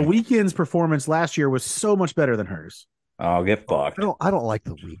balcony. The Weeknd's performance last year was so much better than hers. Oh, get fucked. I don't like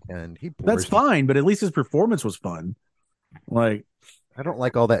The Weeknd. He That's bores me. fine, but at least his performance was fun. Like, I don't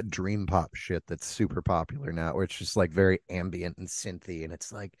like all that dream pop shit that's super popular now, where it's just like very ambient and synthy, and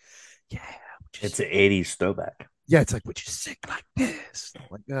it's like, yeah, It's an 80s throwback. yeah, it's like, would you sing like this? I'm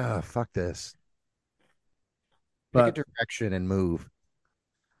like, fuck this. Pick a but direction and move.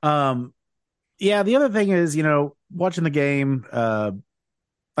 um, yeah. The other thing is, watching the game.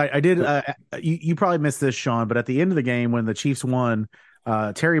 I did. You probably missed this, Sean, but at the end of the game, when the Chiefs won,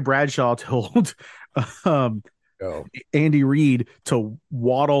 Terry Bradshaw told um, Go. Andy Reid to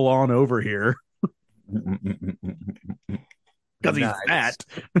waddle on over here because he's Nice. fat.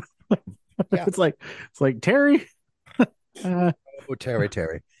 Yeah. It's like Terry. Uh, Oh, Terry.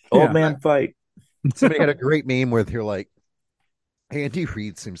 Old Yeah. man fight. Somebody had a great meme where they're like, Andy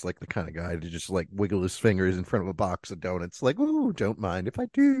Reid seems like the kind of guy to just like wiggle his fingers in front of a box of donuts. Like, ooh, don't mind if I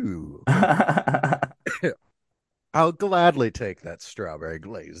do. I'll gladly take that strawberry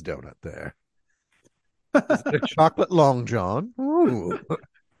glazed donut there. Is it a chocolate long john? Ooh.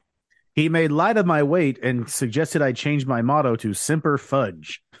 he made light of my weight and suggested I change my motto to Semper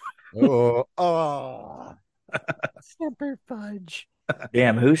Fudge. Oh. Semper fudge.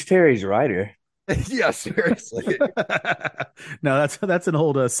 Damn, who's Terry's writer? Yeah, seriously. No, that's an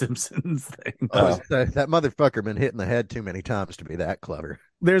old Simpsons thing. That motherfucker been hit in the head too many times to be that clever.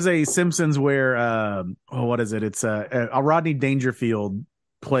 There's a Simpsons where what is it? It's a Rodney Dangerfield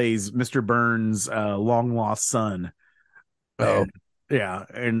plays Mr. Burns' long lost son. Oh.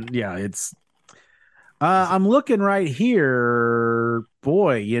 And it's I'm looking right here.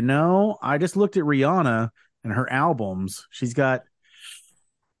 Boy, I just looked at Rihanna and her albums. She's got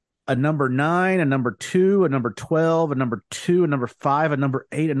a number 9, a number 2, a number 12, a number 2, a number 5, a number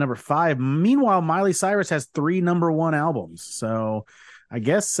 8, a number 5. Meanwhile, Miley Cyrus has 3 number 1 albums. So I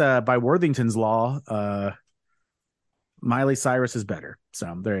guess by Worthington's law, Miley Cyrus is better.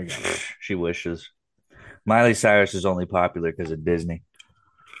 So there you go. She wishes. Miley Cyrus is only popular because of Disney.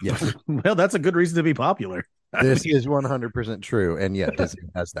 Yes. Well, that's a good reason to be popular. This is 100% true. And yeah, Disney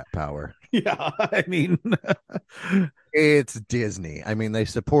has that power. Yeah, I mean, It's Disney. I mean, they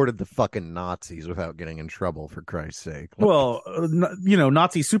supported the fucking Nazis without getting in trouble, for Christ's sake. well,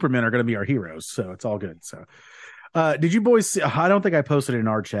 Nazi Supermen are going to be our heroes, so it's all good. So, did you boys see? I don't think I posted it in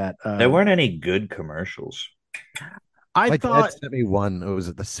our chat. There weren't any good commercials. I My thought, dad sent me one. It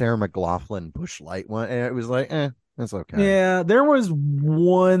was the Sarah McLaughlin Bush Light one, and it was like, that's okay. yeah, there was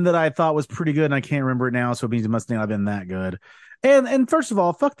one that I thought was pretty good, and I can't remember it now, so it means it must not have been that good. And first of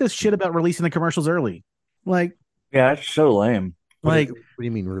all, fuck this shit about releasing the commercials early. Like, Yeah, it's so lame. What do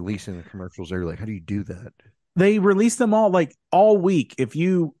you mean releasing the commercials early? How do you do that? they release them all week. If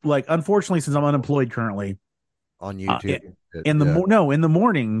you like, unfortunately, since I'm unemployed currently, On YouTube? in the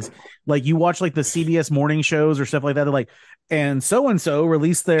mornings, like you watch like the CBS morning shows or stuff like that. They're like, and so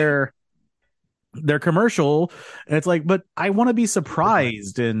released their commercial, and it's like, but I want to be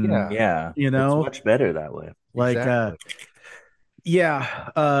surprised, and Yeah, it's much better that way. like Exactly.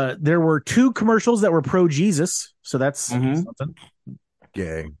 there were 2 commercials that were pro Jesus, so that's Mhm. something.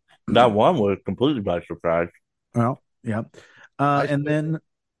 Gay. That one was completely by surprise. Well, yeah, and then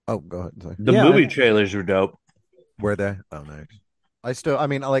Oh, go ahead. Sorry. The Yeah. movie trailers were dope. Were they? Oh, nice. I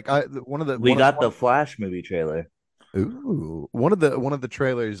mean, one of the We got the Flash movie trailer. ooh, one of the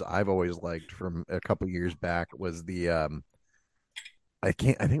trailers I've always liked from a couple years back was the I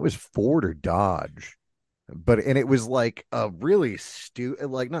think it was Ford or Dodge, and it was like a really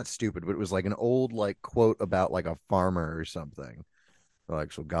like not stupid, but it was like an old like quote about like a farmer or something.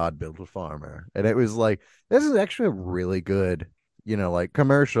 Like, so God built a farmer, and it was like, this is actually a really good, like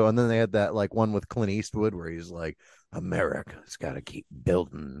commercial. And then they had that like one with Clint Eastwood where he's like, America's got to keep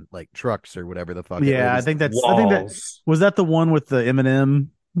building like trucks or whatever the fuck. yeah, I think that was that the one with the Eminem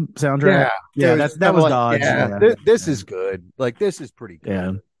soundtrack. Yeah, that was like, Dodge. Yeah, Yeah. this is good. Like, this is pretty good.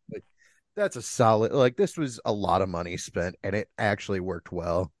 Yeah. Like, that's a solid. Like, this was a lot of money spent, and it actually worked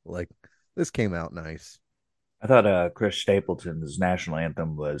well. Like, this came out nice. I thought Chris Stapleton's national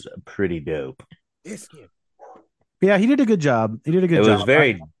anthem was pretty dope. Yeah, he did a good job. It was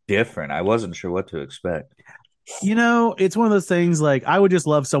very different. I wasn't sure what to expect. It's one of those things like I would just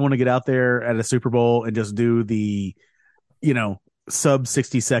love someone to get out there at a Super Bowl and just do the, sub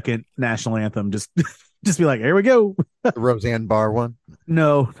 60-second national anthem. Just be like, here we go. The Roseanne Barr one.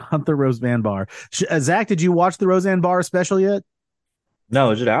 No, not the Roseanne Barr. Zach, did you watch the Roseanne Barr special yet? No,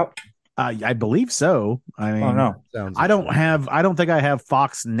 is it out? I believe so. I mean, Oh no, I don't think I have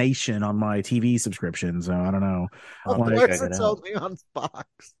Fox Nation on my TV subscription, so I don't know. What's it only on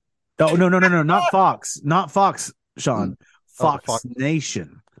Fox? Oh no, not Fox, Sean. Oh, Fox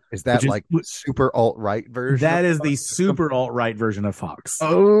Nation. Is which that is like super alt-right version of that is the Fox or something? super alt-right version of Fox.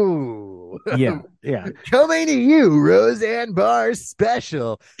 Oh, Yeah, yeah. coming to you, Roseanne Barr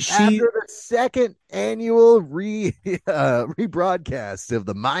special She after the second annual rebroadcast of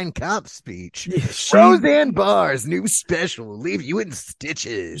the Mein Kampf speech. she Roseanne Barr's new special will leave you in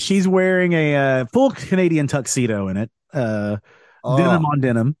stitches. she's wearing a full Canadian tuxedo in it, denim Oh, on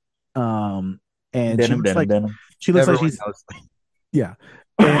denim, um, and Denim, denim, denim. she looks like everyone she's knows. yeah,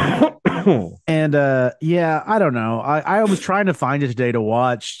 and yeah, I don't know. I was trying to find it today to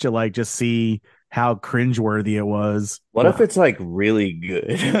watch to like just see how cringeworthy it was. What But if it's like really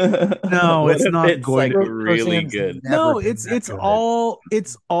good? no, What it's if not it's going like to. really Roseanne's good? never No, been that it's good.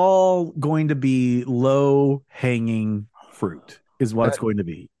 all going to be low hanging fruit is what it's going to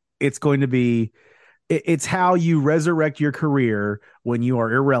be. It's going to be it's how you resurrect your career when you are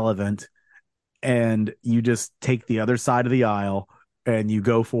irrelevant and you just take the other side of the aisle and you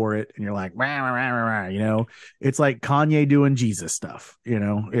go for it and you're like rah, rah, rah, rah, rah, it's like Kanye doing Jesus stuff,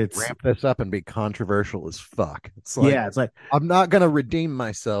 it's Ramp this up and be controversial as fuck. It's like yeah, it's like I'm not gonna redeem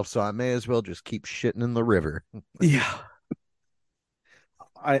myself, so I may as well just keep shitting in the river. yeah.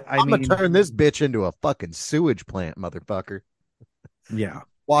 I I'm gonna mean, turn this bitch into a fucking sewage plant, motherfucker. yeah.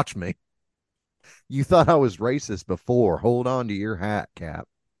 Watch me. You thought I was racist before. Hold on to your hat, Cap.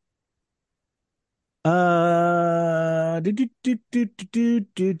 I'm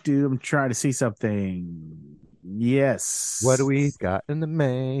trying to see something. What do Yes. we got in the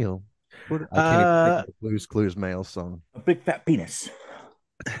mail? I can't even think Uh, of the Blues Clues mail song. A big fat penis.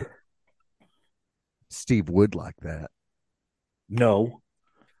 Steve Wood like that. No,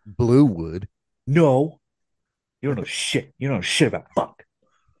 Blue Wood. no. You don't know shit. You don't know shit about fuck.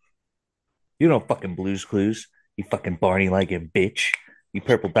 You don't know fucking Blues Clues. You fucking Barney like it bitch. You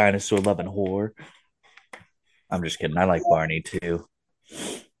purple dinosaur loving whore. I'm just kidding. I like Barney too.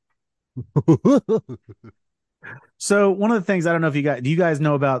 so one of the things I don't know if do you guys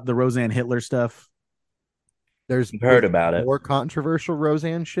know about the Roseanne Hitler stuff? There's You've is heard about it. more controversial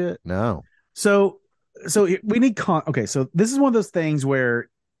Roseanne shit. No. So, we need okay. So this is one of those things where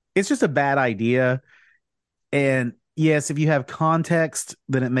it's just a bad idea, and yes, if you have context,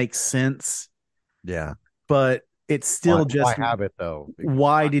 then it makes sense. Yeah. But it's still Why just have it though?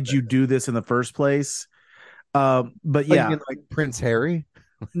 why did you do this in the first place? But Oh, you yeah, mean like Prince Harry?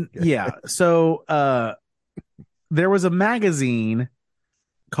 yeah. So there was a magazine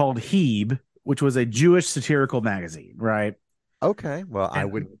called Hebe, which was a Jewish satirical magazine, right? Okay. Well, I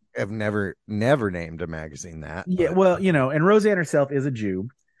would And have never named a magazine that. yeah, But well, and Roseanne herself is a Jew.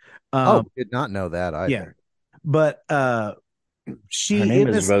 oh, Um, did not know that yeah, either. but Her she name in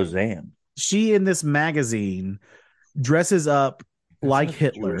is this Roseanne. she in this magazine dresses up That's like not a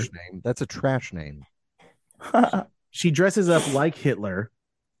Hitler. Jewish name. That's a trash name. She dresses up like Hitler.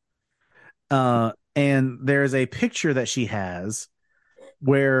 And there's a picture that she has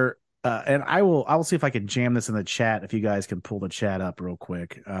where and I will see if I can jam this in the chat if you guys can pull the chat up real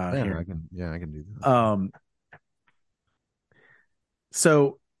quick. Yeah, Here. I can. Yeah, I can do that.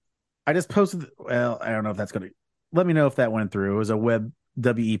 So I just posted. Well, I don't know if that's gonna. Let me know if that went through. It was a web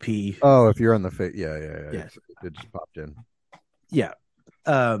WEP. Oh, if you're on the yeah, Yeah. it just popped in. Yeah.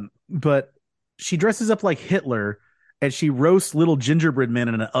 But she dresses up like Hitler and she roasts little gingerbread men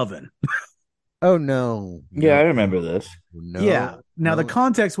in an oven. Oh no, Yeah, no, I remember this. no. Yeah. Now the no.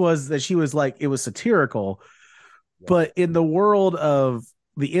 context was that she was like it was satirical, but in the world of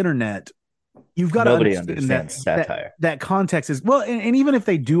the internet, you've got to Nobody understand understands satire. that context is well, and even if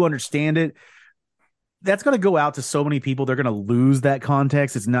they do understand it, that's going to go out to so many people. They're going to lose that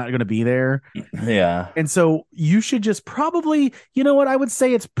context. It's not going to be there. Yeah. And so you should just probably, you know what I would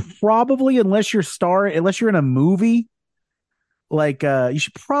say? It's probably unless you're in a movie, like you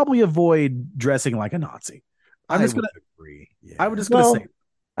should probably avoid dressing like a Nazi. I would agree. Yeah. I would just gonna say,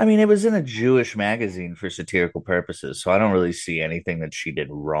 I mean, it was in a Jewish magazine for satirical purposes, so I don't really see anything that she did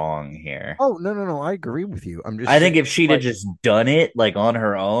wrong here. Oh no! I agree with you. I'm just. I think saying, if she'd have just done it like on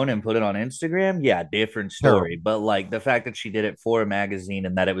her own and put it on Instagram, yeah, different story. Terrible. But like the fact that she did it for a magazine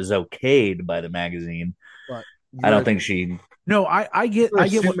and that it was okayed by the magazine, But I don't think she. no, I get you're I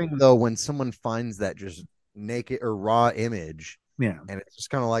get what assuming though when someone finds that just naked or raw image, yeah. and it's just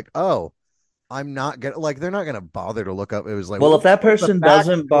kind of like, oh, I'm not gonna like. They're not gonna bother to look up. It was like, Well, if that what's the person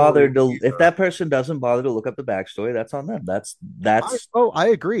doesn't bother backstory to, if here? that person doesn't bother to look up the backstory, that's on them. I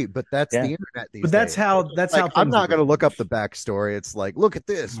agree, but that's Yeah. the internet these But that's days. how It's like, I'm things not are. going to look up the backstory. It's like, look at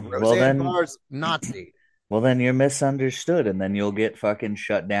this, Well Roseanne then, Barr's Nazi. well then you're misunderstood, and then you'll get fucking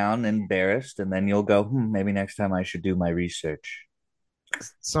shut down, embarrassed, and then you'll go, maybe next time I should do my research.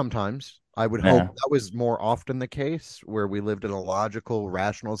 Sometimes I would hope Yeah. that was more often the case, where we lived in a logical,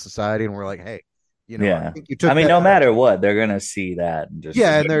 rational society, and we're like, hey, I Yeah. think you I took mean, that no out of matter what, they're gonna see that and just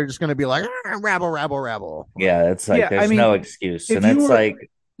yeah, and they're just gonna be like, rabble, rabble, rabble. Like, yeah, it's like Yeah, I there's no mean, excuse. if And you it's were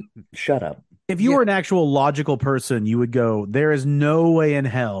like, shut up. if you yeah, were an actual logical person, you would go, there is no way in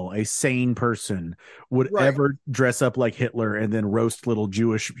hell a sane person would right. ever dress up like Hitler and then roast little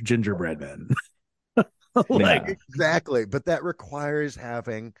Jewish gingerbread men. Like, Yeah. Exactly. But that requires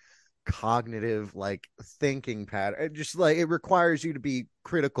having cognitive like thinking pattern. Just like it requires you to be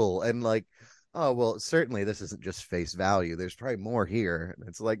critical and like, oh well, certainly this isn't just face value. There's probably more here. And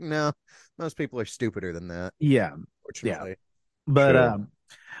it's like, no, most people are stupider than that, yeah, yeah. fortunately. But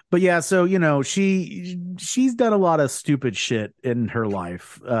True. yeah, so she's done a lot of stupid shit in her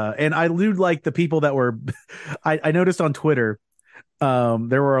life. And I do like the people that were I noticed on Twitter,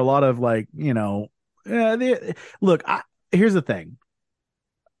 there were a lot of like, look, here's the thing.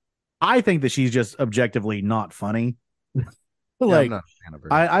 I think that she's just objectively not funny. Yeah, I'm Like, not a fan of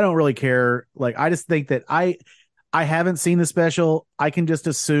her. I don't really care. Like, I just think that I haven't seen the special. I can just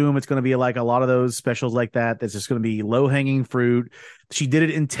assume it's going to be like a lot of those specials like that. That's just going to be low hanging fruit. She did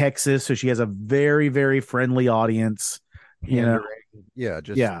it in Texas, so she has a very, very friendly audience. You know, Pandering. Yeah,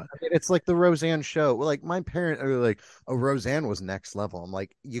 just yeah, I mean, it's like the Roseanne show. Like my parents are like, oh, Roseanne was next level. I'm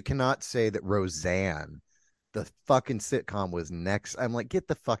like, you cannot say that Roseanne, the fucking sitcom, was next. I'm like, get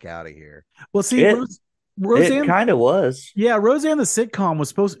the fuck out of here. well, see, It it Roseanne, kind of was. yeah, Roseanne the sitcom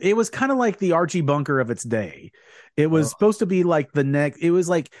was it was kind of like the Archie Bunker of its day. It was Well, supposed to be like the next, it was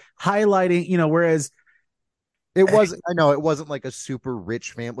like highlighting, whereas, it wasn't. I know it wasn't like a super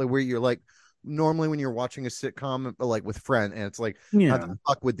rich family where you're like, normally when you're watching a sitcom like with friend, and it's like, how yeah, the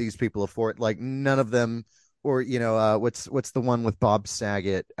fuck would these people afford? Like none of them, or what's the one with Bob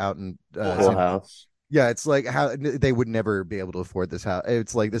Saget out in Full House. yeah, it's like how they would never be able to afford this house.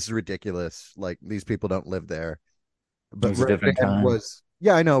 It's like this is ridiculous. Like these people don't live there. It But was a different Roseanne time. was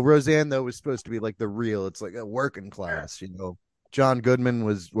yeah, I know. Roseanne though was supposed to be like the real. It's like a working class. John Goodman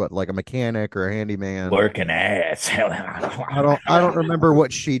was what like a mechanic or a handyman. Working ass. I don't remember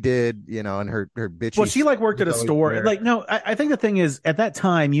what she did, and her bitchy. well, she like worked at a was always store. there. Like, no, I think the thing is, at that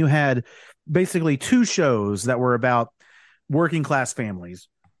time, you had basically two shows that were about working class families.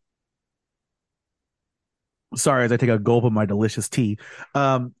 Sorry, as I take a gulp of my delicious tea.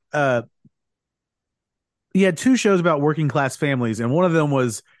 Um, uh, you had two shows about working class families, and one of them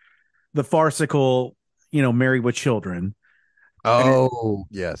was the farcical, Married with Children, and, Oh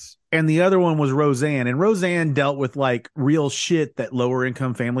yes, and the other one was Roseanne. And Roseanne dealt with like real shit that lower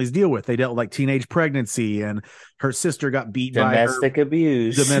income families deal with. They dealt with like teenage pregnancy, and her sister got beat by her Domestic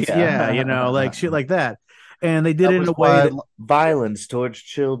abuse. domestic, yeah, like shit like that. And they did that it in was a way why. that, Violence towards That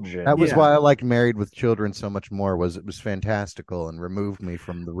children. was yeah, why I liked Married with Children so much more. Was it was fantastical and removed me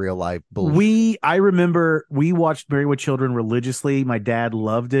from the real life bullshit. I remember we watched Married with Children religiously. My dad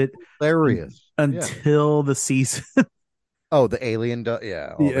loved it Hilarious. Yeah. until the season Oh, the alien.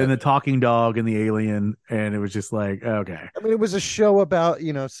 Yeah, all and that. the talking dog and the alien, and it was just like, okay, I mean, it was a show about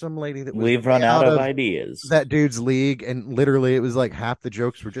some lady that was We've way run out out of of ideas. that dude's league, and literally, it was like half the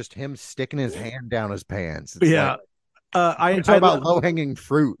jokes were just him sticking his hand down his pants. It's yeah. like I, we're talking about low hanging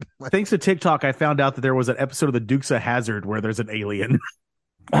fruit. thanks to TikTok, I found out that there was an episode of the Dukes of Hazard where there's an alien.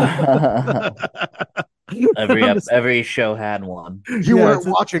 I'm just- Every show had one. You yeah, weren't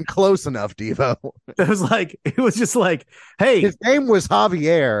watching close enough, Devo. it was just like, hey, His name was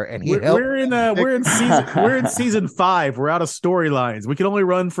Javier, and he helped. we're in season 5. We're out of storylines. We can only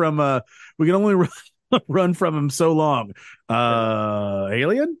run from run from him so long.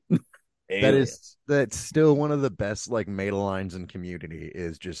 Alien? That's still one of the best like meta lines in Community.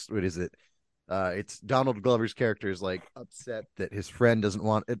 Is just what is it? It's Donald Glover's character is like upset that his friend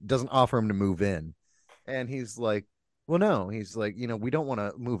doesn't offer him to move in, and he's like, well, no, he's like, we don't want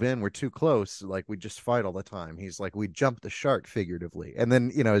to move in. We're too close. Like we just fight all the time. He's like, we jumped the shark figuratively, and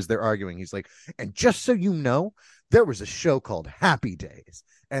then as they're arguing, he's like, and just so you know, there was a show called Happy Days,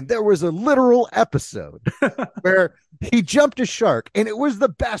 and there was a literal episode where he jumped a shark, and it was the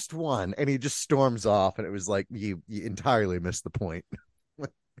best one, and he just storms off, and it was like you entirely missed the point.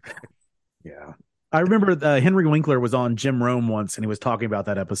 Yeah. I remember Henry Winkler was on Jim Rome once and he was talking about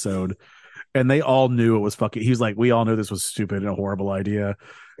that episode and they all knew it was fucking, he was like, we all knew this was stupid and a horrible idea.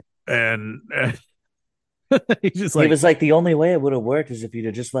 And he's just like, He was like, the only way it would have worked is if you'd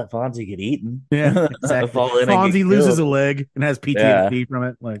have just let Fonzie get eaten. yeah, exactly. Fall in and get Fonzie loses a killed. leg and has PTSD from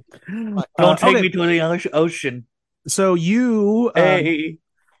it. Like, Don't take okay. me to the other ocean. So Hey.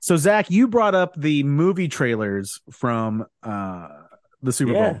 so Zach, you brought up the movie trailers from the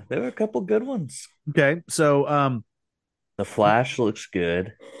Super Bowl. Yeah, there were a couple good ones. Okay. So The Flash looks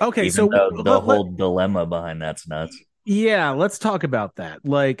good, Okay, even so though the whole dilemma behind that's nuts. yeah, let's talk about that.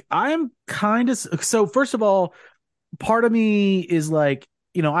 Like, I'm kind of so. First of all, part of me is like,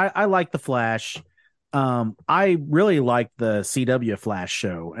 I like the Flash. I really like the CW Flash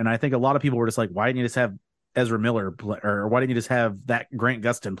show, and I think a lot of people were just like, why didn't you just have Ezra Miller play, or why didn't you just have that Grant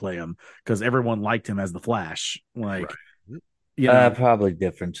Gustin play him? Because everyone liked him as the Flash. Like, Right. Probably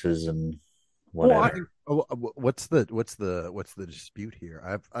differences and well, whatever. What's the dispute here?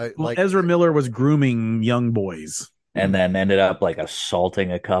 I well, like Ezra Miller was grooming young boys. And then ended up like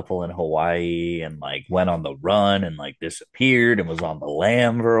assaulting a couple in Hawaii and like went on the run and like disappeared and was on the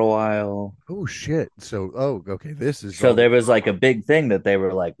lam for a while. oh shit. So okay, this is So all there was like a big thing that they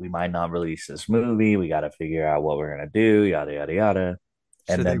were like, we might not release this movie. We got to figure out what we're gonna do, yada yada yada.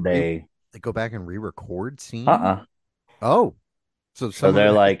 so And then they go back and re-record scenes. uh-uh. Oh, so So some of it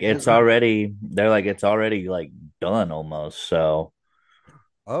they're like it's already like done almost. So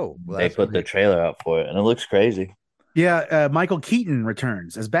oh, well they that's put the great. trailer out for it and it looks crazy. Yeah, Michael Keaton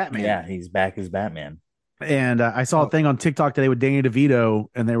returns as Batman. Yeah, he's back as Batman. And I saw a Oh, thing on TikTok today with Danny DeVito,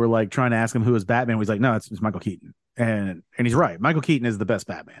 and they were like trying to ask him who is Batman. He's like, no, it's Michael Keaton, and he's right. Michael Keaton is the best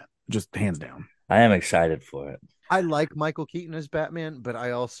Batman, just hands down. I am excited for it. I like Michael Keaton as Batman, but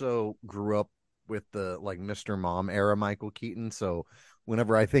I also grew up with the like Mr. Mom era Michael Keaton. So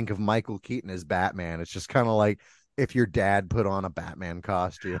whenever I think of Michael Keaton as Batman, it's just kind of like if your dad put on a Batman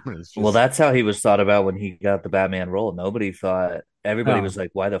costume. It's Well, just that's how he was thought about when he got the Batman role. Nobody thought, everybody Oh, was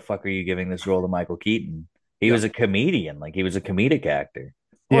like, why the fuck are you giving this role to Michael Keaton? He yeah. was a comedian, like he was a comedic actor.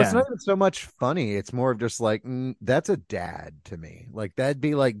 Well, it's yeah. not even so much funny. It's more of just like that's a dad to me. Like that'd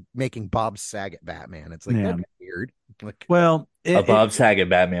be like making Bob Saget Batman. It's like Yeah. that'd be weird. Like Well, A Bob Saget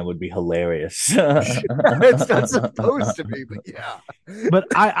Batman would be hilarious. it's not supposed to be, but yeah. but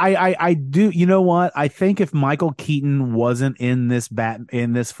I do. You know what? I think if Michael Keaton wasn't in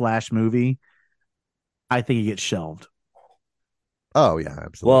this Flash movie, I think he gets shelved. Oh yeah, Well,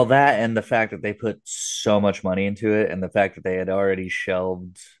 absolutely. that and the fact that they put so much money into it, and the fact that they had already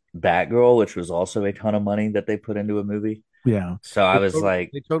shelved Batgirl, which was also a ton of money that they put into a movie. Yeah. So I was like,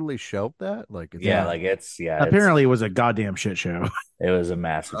 They totally shelved that. Like it's yeah, Yeah. not. like it's Apparently, it was a goddamn shit show. it was a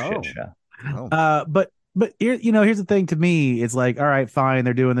massive shit Oh, show. oh. But here, here's the thing. To me, it's like, all right, fine,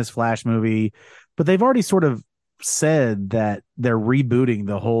 they're doing this Flash movie, but they've already sort of said that they're rebooting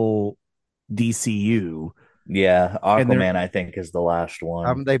the whole DCU, Yeah, and they're Aquaman, I think, is the last one.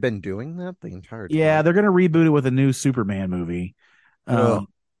 Haven't they been doing that the entire yeah, time? they're gonna reboot it with a new Superman movie. Ugh. Um,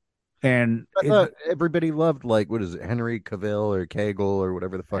 and I thought everybody loved like what is it, Henry Cavill or Cagle or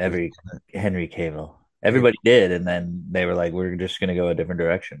whatever the fuck is Every Henry Cavill. Cavill. Everybody did, and then they were like, "We're just gonna go a different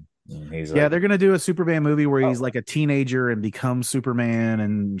direction." And he's yeah, like, they're gonna do a Superman movie where Oh, he's like a teenager and becomes Superman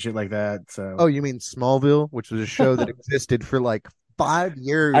and shit like that. oh, So you mean Smallville, which was a show that existed for like 5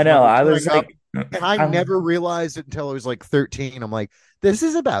 years "I when I know." was I growing was up, like, and I I'm, never realized it until I was like 13. I'm like, this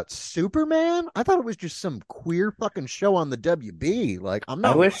is about Superman? I thought it was just some queer fucking show on the WB. Like, I'm I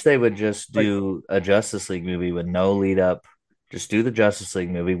not wish they would just like do a Justice League movie with no lead up. Just do the Justice League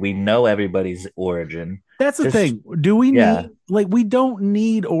movie. We know everybody's origin. that's the Just thing. Do we yeah, need like we don't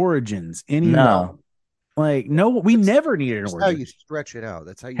need origins anymore? no. Like no, we that's, never needed an that's how you origin. stretch it out.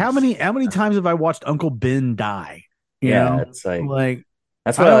 That's how you How many times have I watched Uncle Ben die? You Yeah, know, it's like like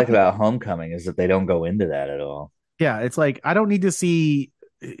that's I what I don't. like about Homecoming is that they don't go into that at all. Yeah, it's like I don't need to see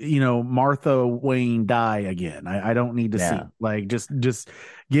Martha Wayne die again. I don't need to see Yeah. like just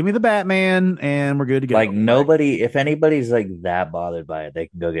give me the Batman and we're good to Like go. nobody, if anybody's like that bothered by it, they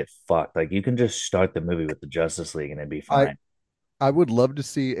can go get fucked. Like you can just start the movie with the Justice League and it'd be I fine. I would love to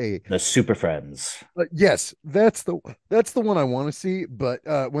see a The Super Friends. yes, that's the one I want to see. But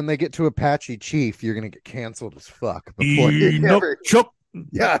when they get to Apache Chief, you're gonna get canceled as fuck before you Nope, ever. chup.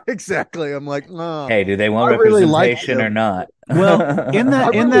 Yeah, exactly. I'm like, no, Hey, do they want I really like representation or him. not? Well, I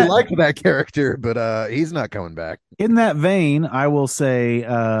really like that character, but he's not coming back. in that vein, I will say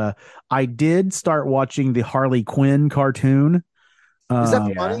I did start watching the Harley Quinn cartoon. Is that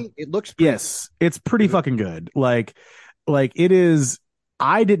Yeah. funny? It looks pretty. Yes, it's pretty fucking good. Like it is.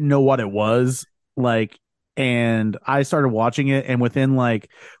 I didn't know what it was like, and I started watching it, and within like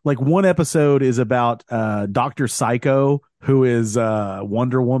one episode is about Dr. Psycho, who is one of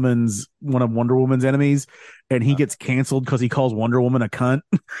Wonder Woman's enemies, and he gets canceled because he calls Wonder Woman a cunt.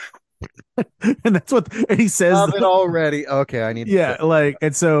 And that's what and he says Love it already. Okay, I need. yeah, like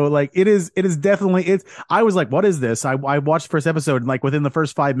and so like it is definitely it's I was like, what is this? I watched the first episode and like within the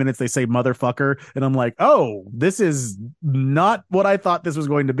first 5 minutes they say motherfucker, and I'm like, oh, this is not what I thought this was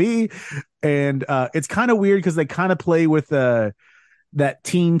going to be. And it's kind of weird because they kind of play with that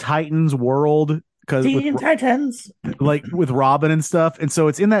Teen Titans world because Teen Titans. like with Robin and stuff. And so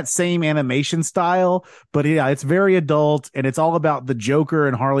it's in that same animation style, but yeah, it's very adult and it's all about the Joker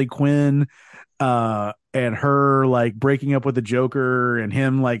and Harley Quinn and her like breaking up with the Joker and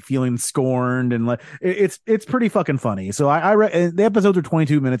him like feeling scorned and like it's pretty fucking funny. So the episodes are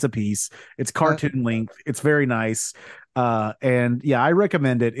 22 minutes apiece. It's cartoon length. It's very nice. And yeah, I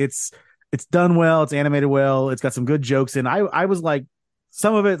recommend it. It's done well, it's animated well, it's got some good jokes in. I was like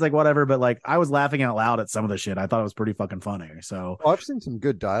some of it's like whatever, but like I was laughing out loud at some of the shit. I thought it was pretty fucking funny. So I've seen some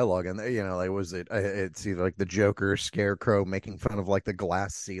good dialogue in there. Like was it? It's either like the Joker, Scarecrow making fun of like the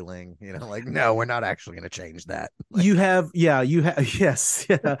glass ceiling. Like no, we're not actually going to change that. you have yes,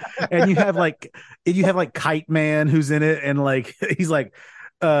 yeah, and you have like Kite Man who's in it, and like he's like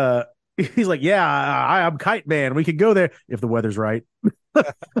yeah, I'm Kite Man. We could go there if the weather's right.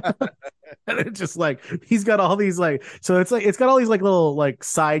 And it's just like he's got all these like so it's got all these like little like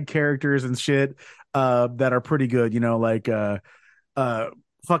side characters and shit that are pretty good, like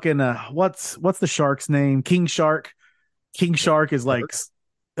fucking what's the shark's name? King Shark. King Shark is like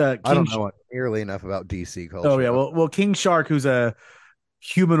I don't know nearly enough about DC culture. Oh yeah, well King Shark, who's a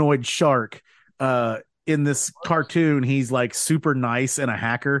humanoid shark, in this cartoon he's like super nice and a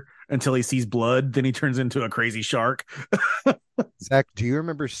hacker until he sees blood, then he turns into a crazy shark. Zach, do you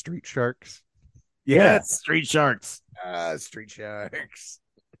remember Street Sharks? Yes, Street Sharks. Street Sharks.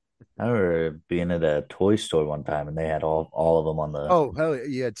 I remember being at a toy store one time and they had all of them on the. Oh hell yeah,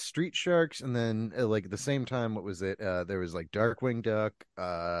 you had Street Sharks, and then like at the same time, what was it? There was like Darkwing Duck,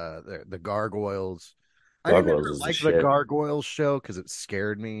 the Gargoyles. I didn't ever like the Gargoyles show because it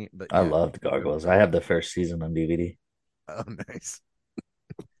scared me. But I loved Gargoyles. I have the first season on DVD. Oh, nice.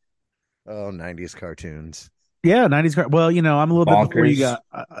 Oh, 90s cartoons. Yeah, 90s. Well, I'm a little Bonkers. bit before you got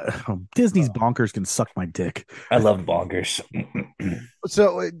Disney's Bonkers can suck my dick. I love Bonkers.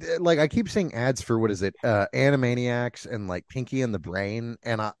 So, like, I keep seeing ads for what is it, Animaniacs and like Pinky and the Brain,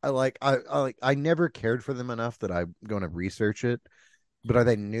 and I never cared for them enough that I'm going to research it. But are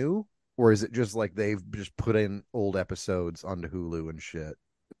they new, or is it just like they've just put in old episodes onto Hulu and shit?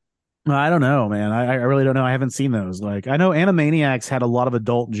 I don't know, man. I really don't know. I haven't seen those. Like, I know Animaniacs had a lot of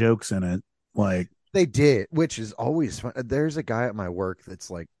adult jokes in it. Like, they did, which is always fun. There's a guy at my work that's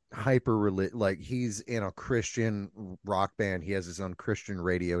like like he's in a Christian rock band. He has his own Christian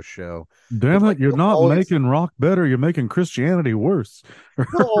radio show. Damn it, you're not making rock better, you're making Christianity worse.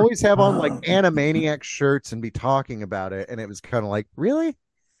 He'll always have on like Animaniac shirts and be talking about it, and it was kind of like, really?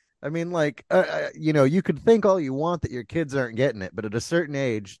 I mean, like, you could think all you want that your kids aren't getting it, but at a certain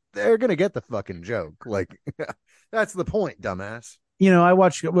age, they're gonna get the fucking joke. Like, that's the point, dumbass. I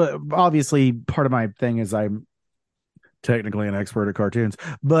watch, obviously part of my thing is I'm technically an expert at cartoons,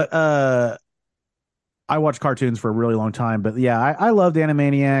 but I watched cartoons for a really long time. But yeah, I loved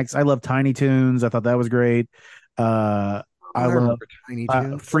Animaniacs. I loved Tiny Toons. I thought that was great. I love Tiny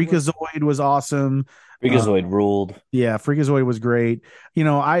Toons. Freakazoid was awesome. Freakazoid ruled. Yeah, Freakazoid was great.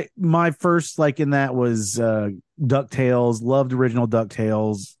 My first like in that was DuckTales. Loved original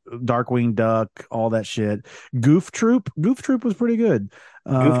DuckTales, Darkwing Duck, all that shit. Goof Troop was pretty good.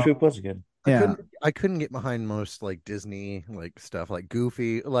 Goof Troop was good. Yeah, I couldn't get behind most like Disney like stuff like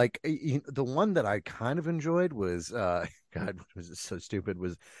Goofy. Like the one that I kind of enjoyed was God, was it so stupid?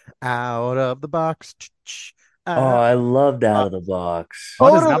 Was Out of the Box. I loved Out of the Box.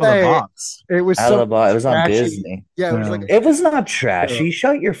 What is Out of the Box? It was Out of the Box. It was on Disney. Yeah, it was like it was not trashy.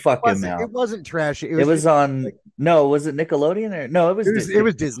 Shut your fucking mouth. It wasn't trashy. It was on. Like, no, was it Nickelodeon or no? It was Disney. It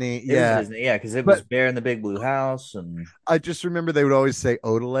was Disney. Yeah, it was Disney. Yeah, because it was Bear in the Big Blue House, and I just remember they would always say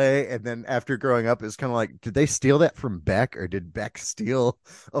Odelay, and then after growing up, it's kind of like, did they steal that from Beck, or did Beck steal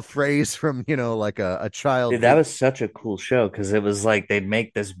a phrase from like a child? Dude, that was such a cool show because it was like they'd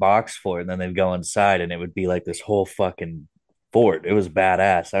make this box for it, and then they'd go inside, and it would be like this whole fucking fort. It was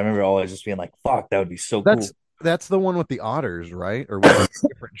badass. I remember always just being like, "Fuck, that would be so cool." That's the one with the otters, right? Or was it a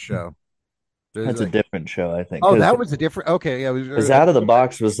different show? That's a different show, I think. Oh, that was a different. Okay, yeah. Because Out of the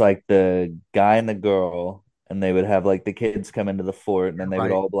Box was like the guy and the girl, and they would have like the kids come into the fort, and then they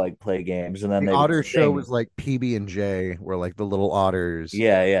would all like play games, and then the otter show was like PB&J, where like the little otters.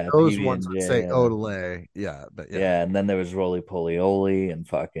 Yeah. Those PB&J, ones would say Odelay. Yeah, but yeah, and then there was Roly Poly Oly and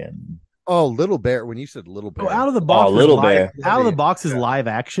fucking. Oh, Little Bear. When you said Little Bear, Out of the Box. Little Bear. Out of the Box is live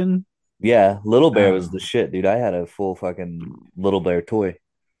action. Yeah, Little Bear was the shit, dude. I had a full fucking Little Bear toy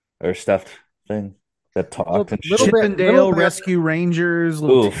or stuffed thing that talked and shit. Chip and Dale Rescue Rangers.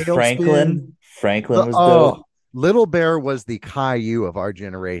 Ooh, Franklin. Franklin was dope. Little Bear was the Caillou of our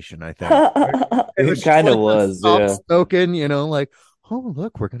generation, I think. It kind of was, yeah. Spoken, like, oh,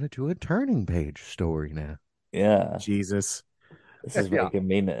 look, we're going to do a Turning Page story now. Yeah. Jesus. This is Yeah. making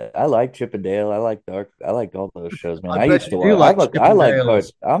me. I like Chip and Dale. I like Dark. I like all those shows, man. I I bet used you to do watch. like Chip I and like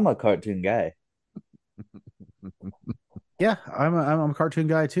Dale's. I'm a cartoon guy. Yeah, I'm a cartoon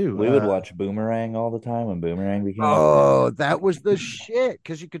guy too. We would watch Boomerang all the time when Boomerang became a thing. Oh, that was the shit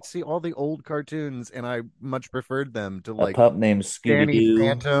because you could see all the old cartoons, and I much preferred them to A like pup named Scooby Danny Doo.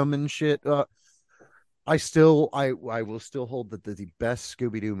 Phantom and shit. I will still hold that the best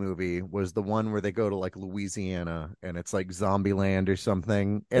Scooby Doo movie was the one where they go to like Louisiana and it's like Zombieland or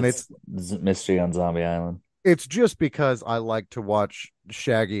something, and It's Mystery on Zombie Island. it's just because I like to watch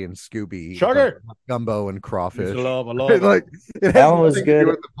Shaggy and Scooby eat gumbo and crawfish. Like it That has one was nothing to do good.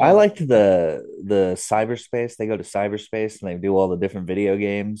 with the I plot. liked the cyberspace. They go to cyberspace and they do all the different video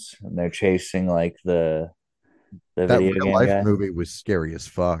games and they're chasing like the That video real game life guy. movie was scary as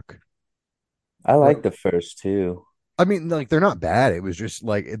fuck. I Right. like the first two. I mean, like they're not bad. It was just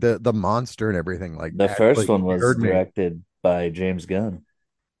like the monster and everything. Like The first actually one was scared me. directed by James Gunn.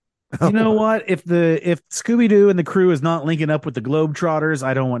 You know what? If Scooby Doo and the crew is not linking up with the Globetrotters,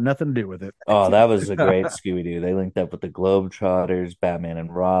 I don't want nothing to do with it. Oh, that was a great Scooby Doo. They linked up with the Globetrotters, Batman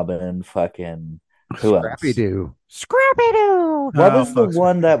and Robin, fucking who Scrappy else? Doo. Scrappy Doo. What Oh, was the fuck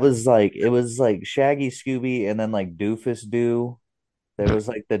one that was like it was like Shaggy Scooby and then like Doofus Doo? There was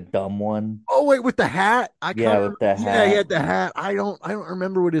like the dumb one. Oh wait, with the hat. I Yeah, kind of with the yeah, he hat. had the hat. I don't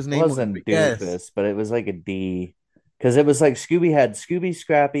remember what his It name was, but wasn't yes. Doofus, but it was like a D. Because it was like Scooby had Scooby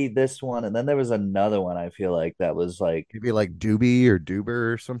Scrappy, this one, and then there was another one I feel like that was like Maybe like Doobie or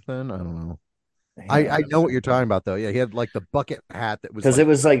Doober or something. I don't know. hang on. I know what you're talking about though. Yeah, he had like the bucket hat that was Because like it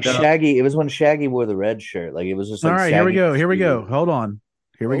was like up. Shaggy, it was when Shaggy wore the red shirt. Like it was just All like right, here we Shaggy go. and Here we go. Scooby. Hold on.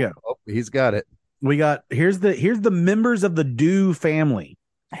 Here we go. Oh, he's got it. We got here's the members of the Doo family.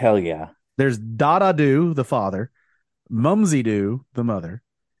 Hell yeah. There's Dada Doo, the father, Mumsy Doo, the mother,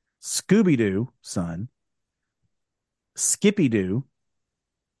 Scooby Doo, son, Skippy Doo,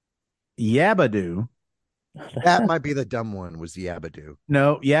 Yabba Doo. That might be the dumb one. Was Yabadoo?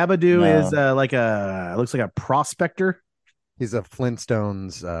 No, Yabba Doo No. is like looks like a prospector. He's a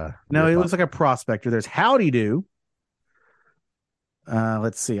Flintstones. No, he ripoff. looks like a prospector. There's Howdy Doo.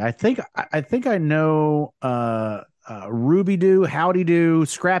 Let's see. I think I know Ruby Doo, Howdy Doo,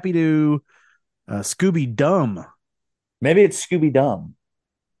 Scrappy Doo, Scooby Dumb. Maybe it's Scooby Dumb.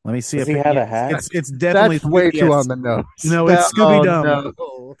 Let me see Does if he have a hat? It's definitely That's way too yes. on the nose. No, it's Scooby Dumb. No.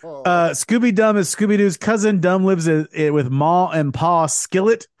 Scooby Dumb is Scooby Doo's cousin. Dumb lives with Ma and Pa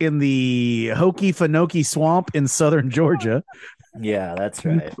Skillet in the Hokey Fanoki Swamp in southern Georgia. Yeah, that's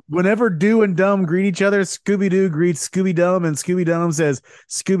right. Whenever Doo and Dumb greet each other, Scooby Doo greets Scooby Dumb, and Scooby Dumb says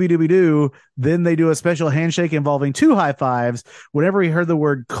Scooby Dooby Doo. Then they do a special handshake involving two high fives. Whenever he heard the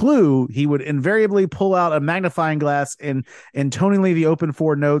word clue, he would invariably pull out a magnifying glass and intoningly the open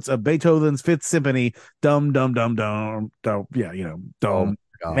four notes of Beethoven's Fifth Symphony. Dum dum dum dum dum. Yeah, you know, dum.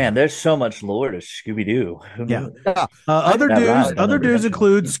 God. Man, there's so much lore to Scooby Doo. Yeah. Yeah. Other That dudes, rhymes. other dudes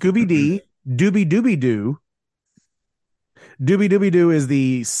include Scooby D, Dooby Dooby Doo. Dooby Dooby Doo is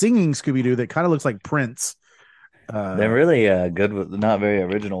the singing Scooby Doo that kind of looks like Prince. They're really good with not very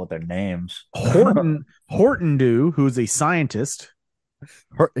original with their names. Horton Doo, who's a scientist.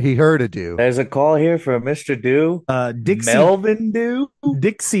 He heard a do. There's a call here for Mr. Doo. Dixie Melvin Doo.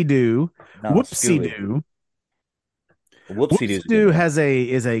 Dixie Doo. No, Whoopsie Scooby. Doo. Whoopsie Doo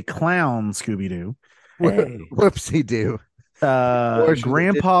is a clown Scooby Doo. Hey. Whoopsie do. Portion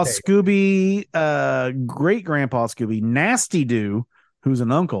Grandpa did take. Scooby, great Grandpa Scooby, Nasty Doo, who's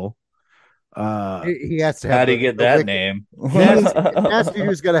an uncle. He has to have. How do you the- get the that wick- name? Nasty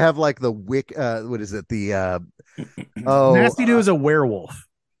Doo's got to have like the wick. What is it? The Nasty Doo is a werewolf.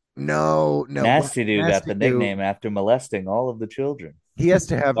 no. Nasty Doo got Nasty the Doo, nickname after molesting all of the children, He has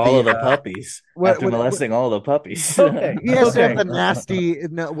to have all of the the puppies. what- After what- molesting all the puppies. Okay. he has to have Okay. the nasty.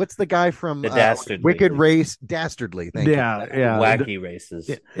 No, what's the guy from The Dastardly. Wicked Race? Dastardly. Thank you. Yeah, yeah, Wacky races.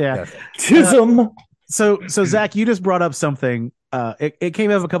 yeah. Yes. Chisholm. So Zach, you just brought up something. It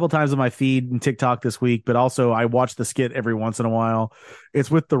came up a couple times on my feed and TikTok this week, but also I watch the skit every once in a while. It's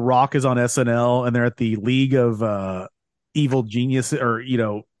with The Rock is on SNL and they're at the League of Evil Genius or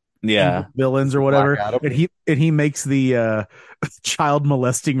evil Yeah. villains or whatever, Black Adam. and he makes the child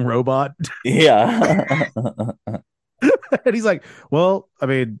molesting robot, Yeah. and he's like, "Well, I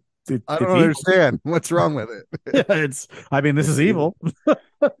mean, I it's don't evil. understand what's wrong with it. This is evil."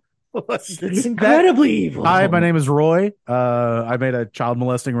 It's incredibly evil. Hi, my name is Roy. I made a child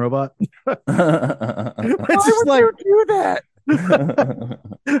molesting robot. It's just like do that?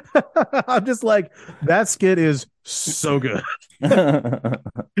 I'm just like that skit is so good.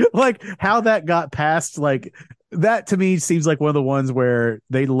 Like how that got past, like that to me seems like one of the ones where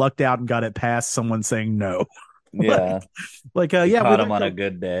they lucked out and got it past someone saying no. Yeah. You Yeah, caught him on a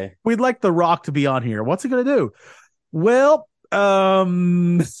good day. we'd like The Rock to be on here. What's he gonna do? Well,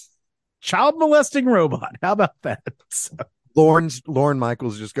 child molesting robot. How about that? So, Lauren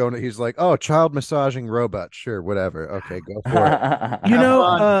Michaels just going. He's like, oh, child massaging robot. Sure, whatever. Okay, go for it.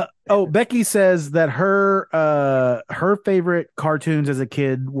 Have fun. Becky says that her favorite cartoons as a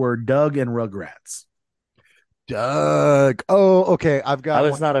kid were Doug and Rugrats. Doug. Oh, okay. I've got. I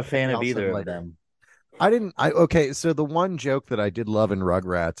was one not a fan of else either of later. them. I didn't. I okay. So the one joke that I did love in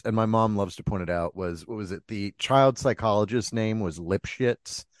Rugrats, and my mom loves to point it out, was what was it? The child psychologist's name was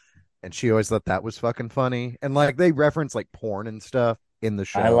Lipschitz, and she always thought that was fucking funny. And like they reference like porn and stuff in the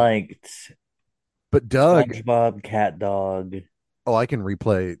I show. liked But Doug, SpongeBob, Cat Dog. oh, I can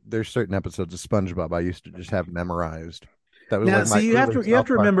replay. There's certain episodes of SpongeBob I used to just have memorized. That was Now, like my see, you have early to South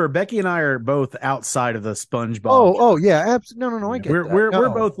Park. remember Becky and I are both outside of the SpongeBob. Oh, yeah, absolutely. No, I get we're that. we're No. we're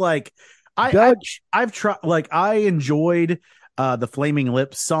both like Doug. I've tried, like, I enjoyed the Flaming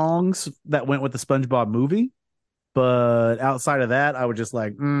Lips songs that went with the SpongeBob movie, but outside of that, I was just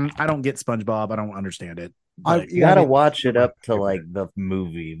like, I don't get SpongeBob. I don't understand it. Like, You Yeah, I gotta mean, watch it my up to like favorite. the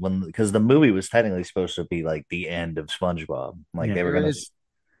movie because the movie was technically supposed to be like the end of SpongeBob. Like Yeah. they were There gonna, is.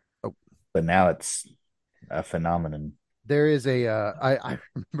 Oh, but now it's a phenomenon. there is a. I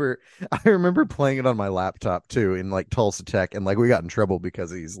remember. I remember playing it on my laptop too in like Tulsa Tech, and like we got in trouble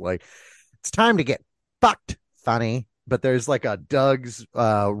because he's like, "It's time to get fucked, funny." But there's like a Doug's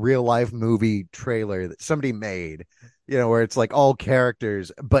real life movie trailer that somebody made, where it's like all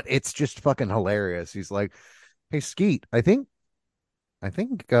characters, but it's just fucking hilarious. He's like, "Hey Skeet, I think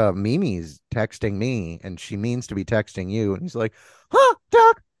Mimi's texting me and she means to be texting you." And he's like, "Huh,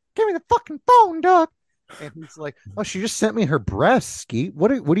 Doug? Give me the fucking phone, Doug." And he's like, "Oh, she just sent me her breasts, Skeet.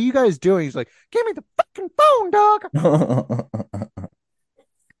 What are you guys doing?" He's like, "Give me the fucking phone, Doug."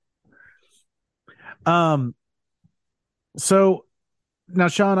 um, so now,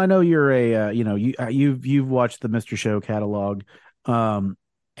 Sean, I know you're you've watched the Mr. Show catalog, and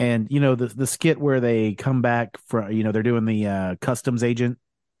the skit where they come back from, they're doing the customs agent.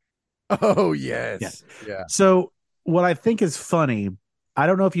 Oh Yeah. yes. Yeah. So what I think is funny, I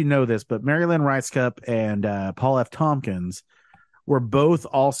don't know if you know this, but Mary Lynn Rice Cup and Paul F. Tompkins were both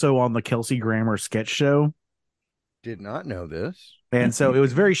also on the Kelsey Grammer sketch show. Did not know this. And so it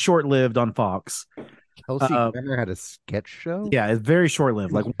was very short lived on Fox. Kelsey Grammer had a sketch show. Yeah, it's very short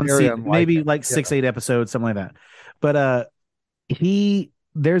lived, like one Very season, maybe unlikely. like 6, 8 episodes, something like that. But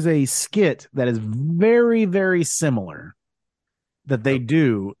there's a skit that is very, very similar that they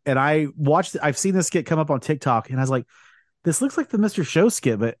do. And I've seen this skit come up on TikTok, and I was like, this looks like the Mr. Show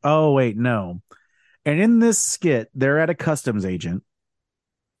skit, but oh wait, no. And in this skit, they're at a customs agent,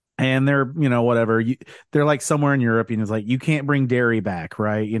 and they're, whatever. They're like somewhere in Europe, and it's like, you can't bring dairy back,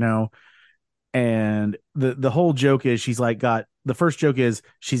 right? And the whole joke is the first joke is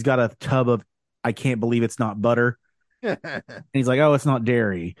she's got a tub of, I can't believe it's not butter. And he's like, oh, it's not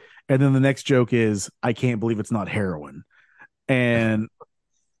dairy. And then the next joke is, I can't believe it's not heroin. And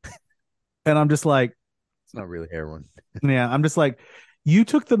I'm just like, It's not really heroin. yeah, I'm just like, you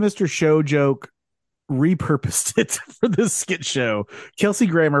took the Mr. Show joke, repurposed it for this skit show. Kelsey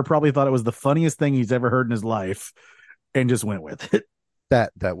Grammer probably thought it was the funniest thing he's ever heard in his life and just went with it.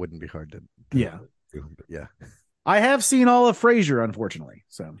 That wouldn't be hard to Yeah. do, but yeah. I have seen all of Frasier, unfortunately.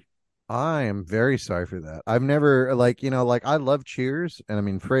 So I am very sorry for that. I've never like I love Cheers, and I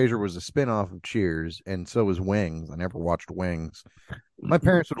mean Frasier was a spin-off of Cheers, and so was Wings. I never watched Wings. My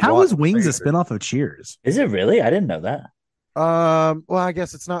parents would how watch is Wings a Frasier. spinoff of Cheers? Is it really? I didn't know that. Well, I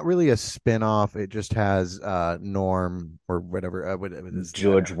guess it's not really a spin-off. It just has Norm or whatever. What is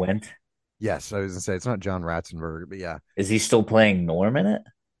George Wendt. Yes, I was gonna say it's not John Ratzenberger, but yeah. Is he still playing Norm in it?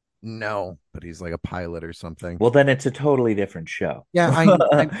 No, but he's like a pilot or something. Well, then it's a totally different show. Yeah,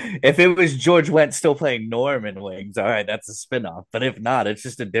 If it was George Wendt still playing Norm in Wings, all right, that's a spinoff. But if not, it's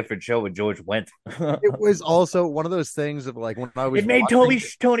just a different show with George Wendt. it was also one of those things of like when I was It made watching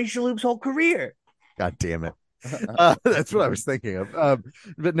Tony Shalhoub's whole career. God damn it. That's what I was thinking of.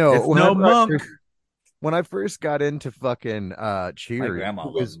 But no, It's no monk. When I first got into fucking Cheers, My grandma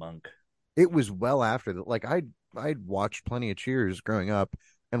loves Monk. it was well after that. Like I'd watched plenty of Cheers growing up,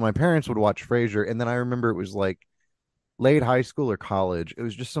 and my parents would watch Frasier, and then I remember it was like late high school or college. It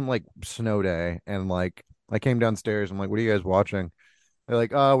was just some like snow day, and like I came downstairs. I'm like, "What are you guys watching?" They're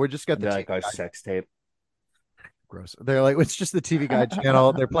like, "Oh, we just got the They're TV like our Guide." sex tape. Gross. They're like, "It's just the TV Guide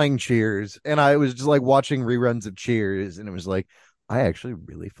channel. They're playing Cheers," and I was just like watching reruns of Cheers, and it was like, I actually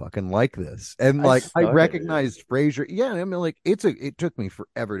really fucking like this, and like I started recognized Frasier. Yeah, I mean, like it took me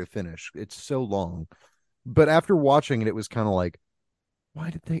forever to finish. It's so long, but after watching it, it was kind of like, why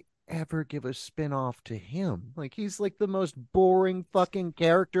did they ever give a spin-off to him? Like, he's like the most boring fucking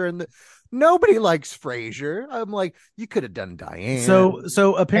character in the nobody likes Frasier. I'm like, you could have done Diane.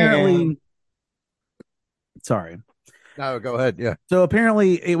 So apparently, And sorry. No, go ahead. Yeah. So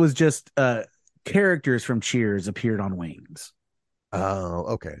apparently, it was just characters from Cheers appeared on Wings.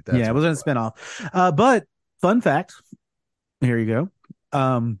 Oh, okay. Yeah, it wasn't a spinoff. But fun fact, here you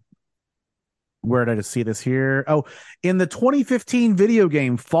go. Where did I see this here? Oh, in the 2015 video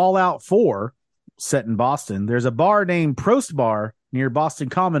game Fallout 4, set in Boston, there's a bar named Prost Bar near Boston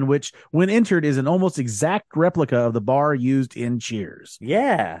Common, which, when entered, is an almost exact replica of the bar used in Cheers.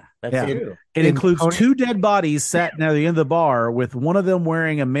 yeah, that's Yeah. true. It includes Tony- 2 dead bodies sat near the end of the bar, with one of them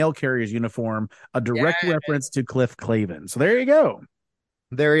wearing a mail carrier's uniform, a direct reference to Cliff Clavin. So there you go.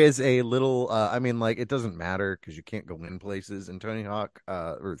 There is a little I mean, like, it doesn't matter because you can't go in places in Tony Hawk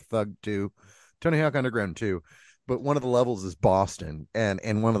or Thug 2, Tony Hawk Underground 2, but one of the levels is Boston, and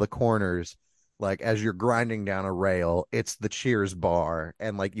in one of the corners, like, as you're grinding down a rail, it's the Cheers bar,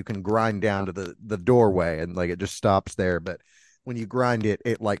 and like you can grind down to the doorway, and like it just stops there. But when you grind it,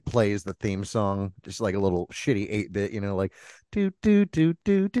 it like plays the theme song, just like a little shitty 8-bit, like do do do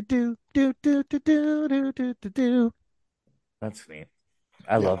do do do do do do do do do do. That's neat.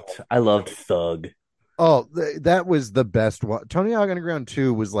 I loved Thug. Oh, that was the best one. Tony Hawk Underground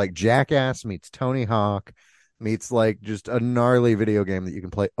 2 was like Jackass meets Tony Hawk meets like just a gnarly video game that you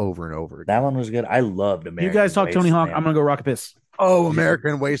can play over and over again. That one was good. I loved American You guys talk Tony Hawk. Wasteland. I'm gonna go rock a piss. Oh,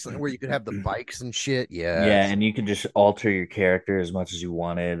 American Wasteland, where you could have the bikes and shit. Yeah. Yeah, and you could just alter your character as much as you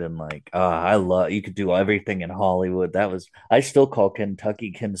wanted, and like, I love you could do everything in Hollywood. I still call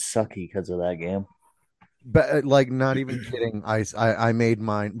Kentucky Kentucky because of that game. But like, not even kidding. I made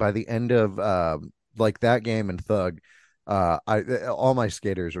mine by the end of like that game and Thug. All my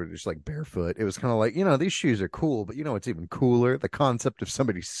skaters were just like barefoot. It was kind of like, these shoes are cool, but it's even cooler, the concept of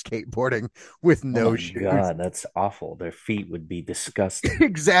somebody skateboarding with Oh no my shoes. God, that's awful. Their feet would be disgusting.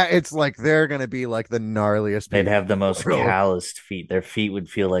 Exactly. It's like they're gonna be like the gnarliest They'd people. have the most Bro. calloused feet. Their feet would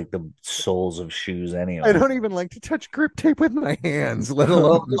feel like the soles of shoes I anyway. don't even like to touch grip tape with my hands, let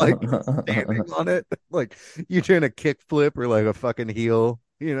alone like standing on it. Like, you're doing a kick flip or like a fucking heel,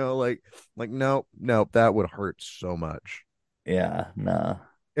 like nope, that would hurt so much. Yeah, no.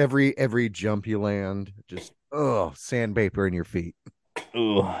 Every jump you land, just sandpaper in your feet.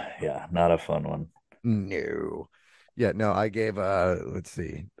 Ooh, yeah, not a fun one. No. Yeah, no, I gave let's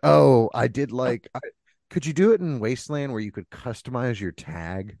see. Oh, I did like could you do it in Wasteland where you could customize your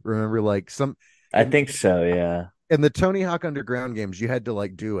tag? Remember, like, I think so, yeah. in the Tony Hawk Underground games, you had to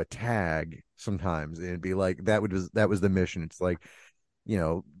like do a tag sometimes, and it'd be like that was the mission. It's like,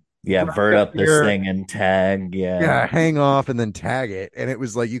 Yeah, right vert up this here. thing and tag. Yeah, hang off and then tag it, and it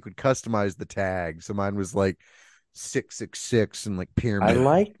was like you could customize the tag. So mine was like 666 and like I pyramid.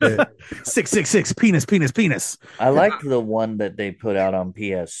 liked 666 penis. I liked the one that they put out on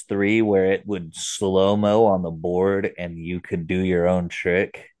PS3 where it would slow-mo on the board and you could do your own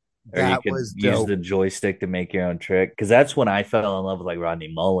trick. Or you That could was use dope. the joystick to make your own trick. Because that's when I fell in love with like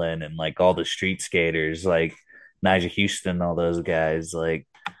Rodney Mullen and like all the street skaters, like Nigel Houston, all those guys. Like,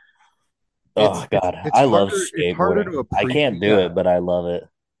 oh God, It's I love it's harder to skateboarding. I can't do appreciate. it, but I love it.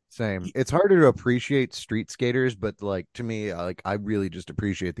 Same. It's harder to appreciate street skaters, but like, to me, like, I really just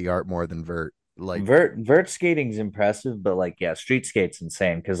appreciate the art more than vert. Like, Vert skating's impressive, but like, yeah, street skate's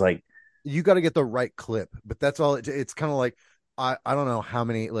insane because like you got to get the right clip, but that's all. It's kind of like, I don't know how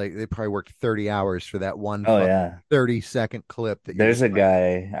many, like, they probably worked 30 hours for that one oh yeah, 30-second clip that there's a like,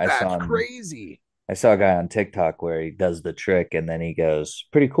 guy I that's saw crazy. I saw a guy on TikTok where he does the trick and then he goes,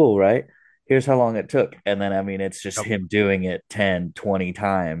 pretty cool, right? Here's how long it took. And then, I mean, it's just Yep. him doing it 10, 20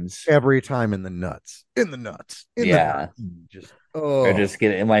 times. Every time in the nuts, Yeah. just Or just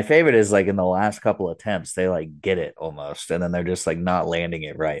get it. And my favorite is like in the last couple attempts, they like get it almost. And then they're just like not landing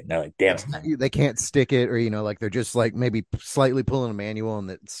it right. And they're like, damn it. they can't stick it, or like they're just like maybe slightly pulling a manual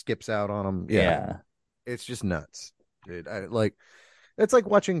and it skips out on them. Yeah. It's just nuts, dude. It's like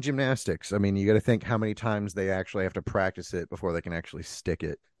watching gymnastics. I mean, you got to think how many times they actually have to practice it before they can actually stick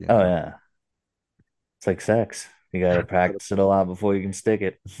it. Oh, yeah. It's like sex. You got to practice it a lot before you can stick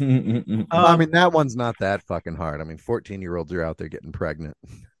it. I mean, that one's not that fucking hard. I mean, 14-year-olds are out there getting pregnant.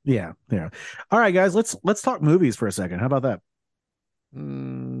 Yeah. All right, guys, let's talk movies for a second. How about that?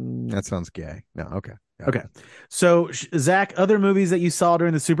 That sounds gay. No, okay. Yeah. Okay. So, Zach, other movies that you saw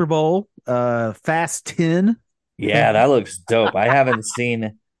during the Super Bowl, Fast 10. Yeah, that looks dope. I haven't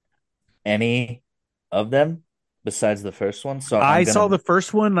seen any of them besides the first one. So I saw the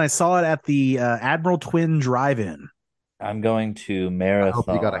first one, and I saw it at the Admiral Twin Drive-In. I'm going to I marathon.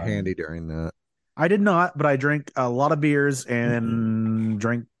 hope you got a handy during that. I did not, but I drank a lot of beers and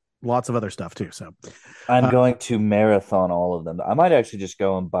drank lots of other stuff too. So I'm uh, going to marathon all of them. I might actually just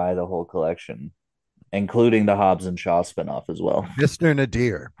go and buy the whole collection, including the Hobbs and Shaw spinoff as well. Mr.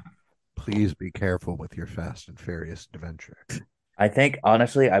 Nadir, please be careful with your Fast and Furious adventure. I think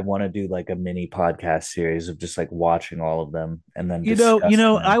honestly, I want to do like a mini podcast series of just like watching all of them and then discussing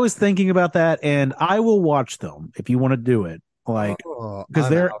I them. was thinking about that, and I will watch them if you want to do it. Like, Oh,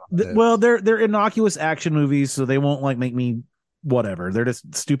 because I'm out of this. they're innocuous action movies, so they won't like make me whatever. They're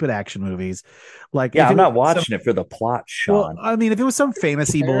just stupid action movies. Like, Yeah, if I'm it was not some, watching it for the plot, well, Sean. I mean, if it was some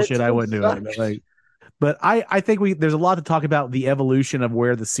fantasy bullshit, I Character wouldn't do it. sucks. But I think there's a lot to talk about the evolution of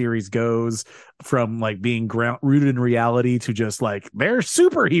where the series goes from like being rooted in reality to just like they're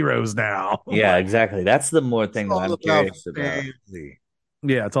superheroes now. Yeah, Like, exactly. That's the more It's thing that all I'm about curious about. family.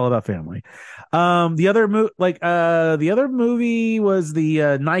 yeah, it's all about family. The other movie was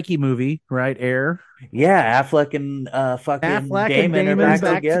the Nike movie, right? Air. Yeah, Affleck and fucking Affleck and Damon are Damon back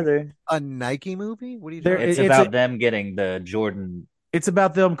back to together. A Nike movie? What are you there. talking It's It's about them getting the Jordan, it's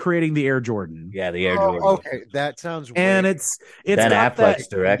about them creating the Air Jordan, yeah, the Air about? Jordan. Oh, okay. That sounds and way it's Ben got that Affleck's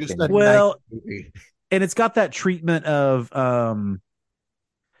than just a directing. well, Nike movie. and it's got that treatment of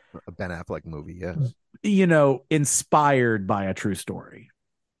A Ben Affleck movie, yes. inspired by a true story.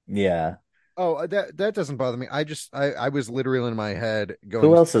 Yeah. Oh, that doesn't bother me. I was literally in my head going.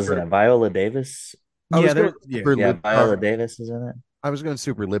 Who else is in it? Viola Davis? I was going Yeah. super Yeah, Viola libtard. Davis is in it. I was going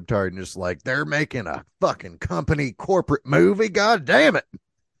super libtard and just like they're making a fucking company corporate movie. God damn it!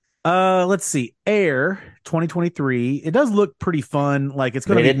 Let's see. Air 2023. It does look pretty fun. Like it's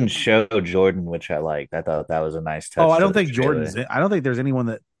They going to be. didn't show Jordan, which I liked. I thought that was a nice touch. Oh, I to don't the think Jordan's. trailer. I don't think there's anyone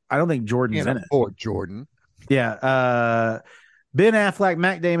that. I don't think Jordan's Can't in it. afford Jordan. Yeah. Ben Affleck,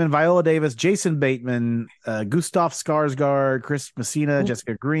 Matt Damon, Viola Davis, Jason Bateman, Gustav Skarsgård, Chris Messina,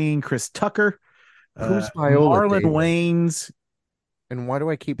 Jessica Green, Chris Tucker, Who's Viola Marlon Davis? Wayans. And why do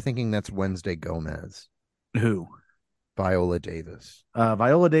I keep thinking that's Wednesday Gomez? Who? Viola Davis.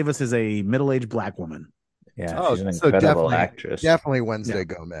 Viola Davis is a middle-aged black woman. Yeah, Oh, she's an so incredible actress. definitely Wednesday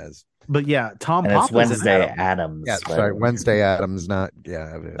Gomez. But yeah, Tom And it's Papa's in Wednesday Adam. Adams. Yeah, by the sorry, way. Wednesday Adams. Not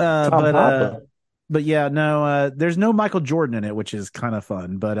yeah. Tom But Papa. but yeah, no, there's no Michael Jordan in it, which is kind of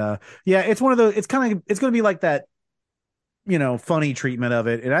fun. But yeah, it's one of those. It's going to be like that, funny treatment of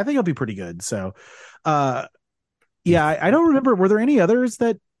it, and I think it'll be pretty good. So, yeah, I don't remember. Were there any others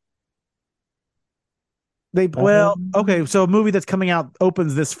that okay, so a movie that's coming out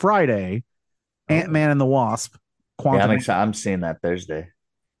opens this Friday, Ant-Man and the Wasp, Yeah, Quantum. I'm seeing that Thursday.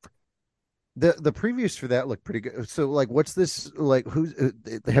 The previews for that look pretty good. So like, what's this like? Who's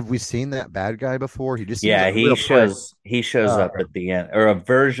have we seen that bad guy before? He just seems Yeah, like a real prick. he shows up at the end, or a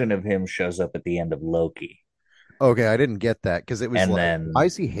version of him shows up at the end of Loki. Okay, I didn't get that because it was And like, then why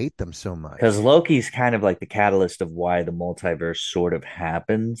does he hate them so much? because Loki's kind of like the catalyst of why the multiverse sort of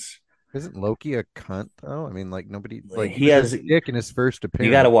happens. Isn't Loki a cunt though? I mean, like nobody like He was has- a dick in his first appearance.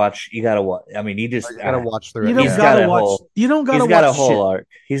 You gotta watch. I mean, he just You gotta watch through You it. don't He's Yeah. got gotta a watch. whole- You don't gotta he's watch got a shit. whole arc.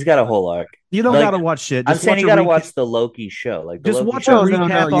 He's got a whole arc. You don't Like, gotta watch shit. I'm Just saying watch you a gotta recap. watch the Loki show. Like the Just Loki watch show. a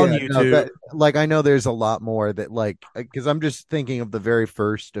recap on YouTube. Like I know there's a lot more that like because I'm just thinking of the very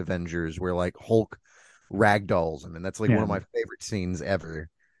first Avengers where like Hulk ragdolls him, and that's like one of my favorite scenes ever.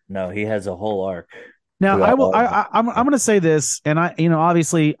 No, he has a whole arc. Now throughout I will. all of it. I'm going to say this, and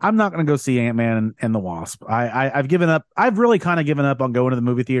obviously, I'm not going to go see Ant-Man and the Wasp. I've given up. I've really kind of given up on going to the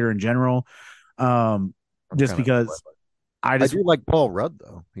movie theater in general, just I'm kinda because I do like Paul Rudd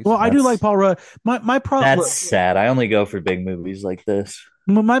though. I do like Paul Rudd. My problem. That's sad. I only go for big movies like this.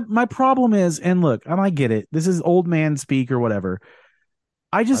 My problem is, and look, and I get it. This is old man speak or whatever.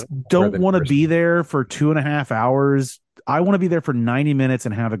 I just don't want to be there for 2.5 hours. I want to be there for 90 minutes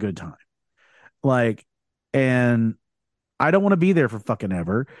and have a good time. Like, and I don't want to be there for fucking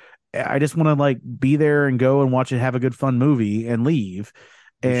ever. I just want to like be there and go and watch it, have a good fun movie and leave.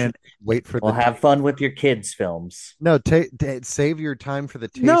 And wait for Well, have fun with your kids' films. no save your time for the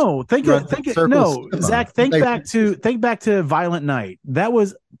taste. no, Circle cinema. Zach, think back to Violent Night. That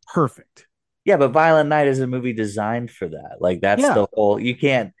was perfect. Yeah, but Violent Night is a movie designed for that. Like that's Yeah. the whole. You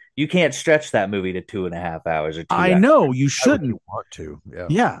can't stretch that movie to 2.5 hours or 2 I hours. know you Why would you shouldn't. want to. Yeah.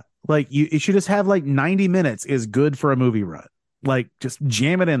 Yeah. Like you should just have like 90 minutes is good for a movie run. Like just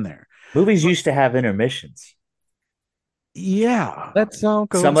jam it in there. Movies used to have intermissions. Yeah. Let's all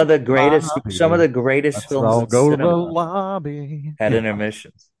go. Some of the greatest Let's films all in go to the cinema lobby. had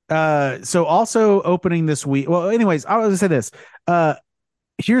intermissions. So also opening this week. Well, anyways, I was gonna say this.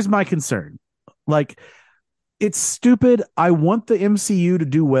 Here's my concern. Like, it's stupid. I want the MCU to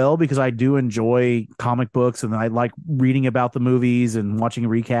do well because I do enjoy comic books and I like reading about the movies and watching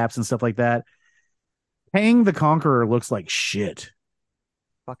recaps and stuff like that. Kang the Conqueror looks like shit.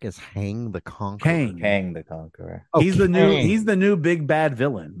 Fuck is Hang the Conqueror? Kang. Kang the Conqueror. Oh, He's the new. Kang. He's the new big bad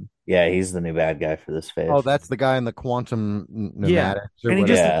villain. Yeah, he's the new bad guy for this phase. Oh, that's the guy in the quantum Yeah, pneumatics or and he whatever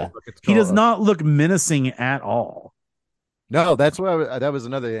just Yeah. the fuck it's he does called. not look menacing at all. No, that's what that was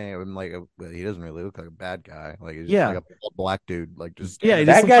another thing. I'm like, well, he doesn't really look like a bad guy. Like he's just Yeah. like a black dude, like just Yeah, he standing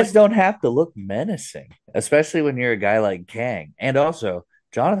just Bad looks guys like- don't have to look menacing, especially when you're a guy like Kang. And also,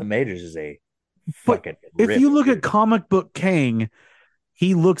 Jonathan Majors is a But fucking. if ripped you look dude. at comic book Kang,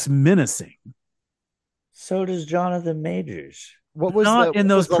 he looks menacing. So does Jonathan Majors. What was Not in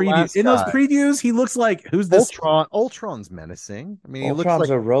those previews. In those previews, he looks like who's this? Ultron's menacing. I mean, he looks Ultron's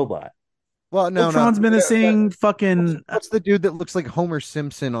like a robot. well, no, Ultron's no. menacing. Fucking What's the dude that looks like Homer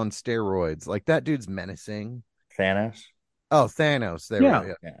Simpson on steroids? Like that dude's menacing. Thanos. Oh, Thanos. There Yeah. we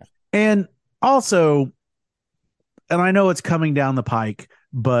go. Yeah. and also, and I know it's coming down the pike,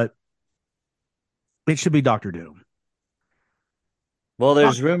 but it should be Doctor Doom. Well,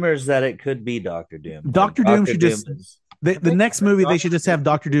 there's rumors that it could be Doctor Doom. Doctor Doom should just is- the next movie they should just have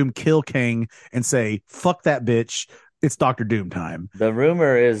Doctor Doom kill Kang and say fuck that bitch. It's Doctor Doom time. The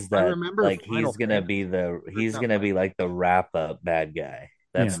rumor is I that remember like Final he's gonna Fantasy. be he's gonna be like the wrap up bad guy.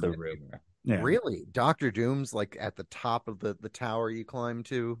 That's Yeah. the rumor. Yeah. Really, Doctor Doom's like at the top of the tower you climb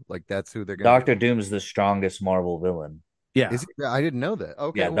to. Like that's who they're going. Doctor Doom's the strongest Marvel villain. Yeah. Is he? I didn't know that.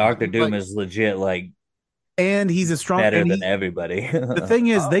 Okay. Yeah, well, Doctor Doom like, is legit like And he's a strong better and than he- everybody. The thing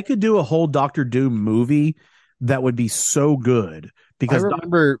is, they could do a whole Doctor Doom movie that would be so good I because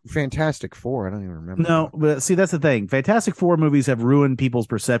remember Fantastic Four. I don't even remember. no, but see that's the thing. Fantastic Four movies have ruined people's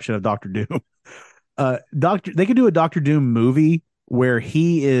perception of Doctor Doom. They could do a Doctor Doom movie where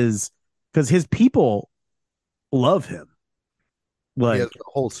he is because his people love him. He Like has the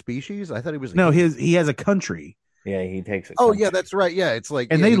whole species. I thought he was. no, he has a country Yeah, he takes it. Oh yeah, that's right. Yeah, it's like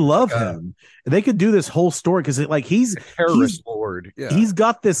and yeah, they he's love like him. They could do this whole story because like a terrorist lord. Yeah, he's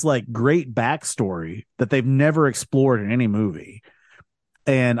got this like great backstory that they've never explored in any movie.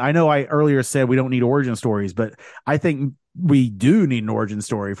 And I know I earlier said we don't need origin stories, but I think we do need an origin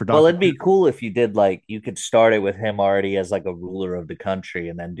story for Doctor. Well, it'd be cool if you did like you could start it with him already as like a ruler of the country,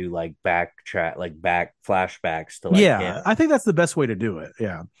 and then do like back flashbacks to like yeah, him. I think that's the best way to do it.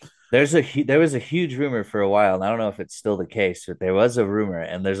 Yeah, There was a huge rumor for a while, and I don't know if it's still the case, but there was a rumor,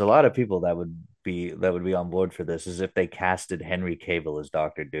 and there's a lot of people that would be on board for this, is if they casted Henry Cavill as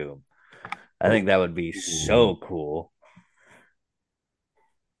Doctor Doom. I think that would be so cool.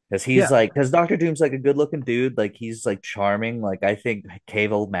 Because because Doctor Doom's like a good looking dude, like he's like charming. Like I think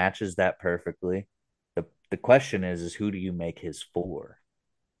Cavill matches that perfectly. The question is who do you make his for?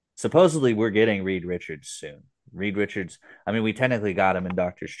 Supposedly we're getting Reed Richards soon. Reed Richards, I mean, we technically got him in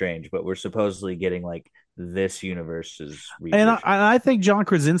Doctor Strange, but we're supposedly getting like this universe's Reed and Richards. I think John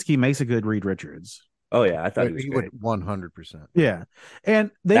Krasinski makes a good Reed Richards. Oh yeah, I thought he was he great. would 100%. Yeah,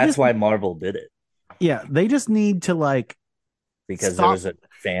 and That's why Marvel did it, yeah, they just need to like because Stop. there was a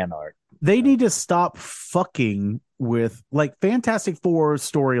fan art. they need to stop fucking with like Fantastic Four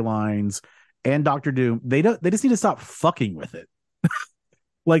storylines and Doctor Doom. They just need to stop fucking with it.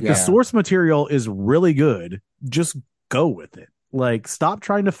 Like Yeah. the source material is really good. Just go with it. Like stop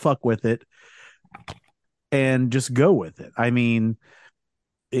trying to fuck with it and just go with it. I mean,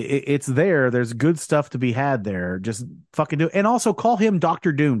 it's there. There's good stuff to be had there. Just fucking do it. And also call him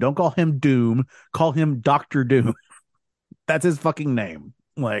Doctor Doom. Don't call him Doom. Call him Doctor Doom. That's his fucking name.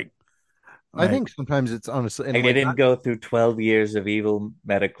 Like, I think sometimes it's honestly. And Like, like, they didn't go through 12 years of evil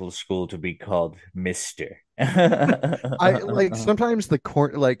medical school to be called Mister. I like sometimes the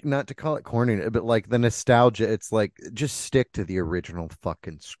like not to call it corny, but like the nostalgia. It's like just stick to the original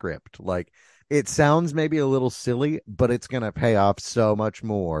fucking script. Like it sounds maybe a little silly, but it's gonna pay off so much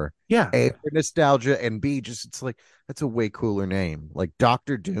more. yeah. A, for nostalgia, and B, just it's like that's a way cooler name. Like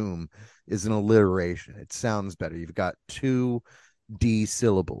Doctor Doom is an alliteration. It sounds better. You've got two D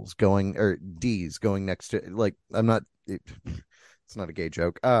syllables going or D's going next to like I'm not. It's not a gay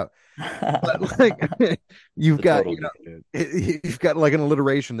joke. But like you've got you've got like an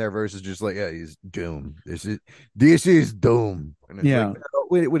alliteration there versus just like he's Doom. This is Doom. And it's Yeah.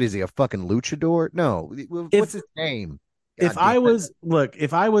 like, what is he, a fucking luchador? No. What's his name? If God I damn it.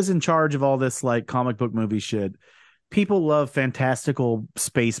 if I was in charge of all this like comic book movie shit, people love fantastical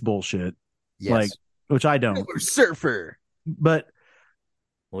space bullshit, Yes. like which I don't. Silver Surfer. But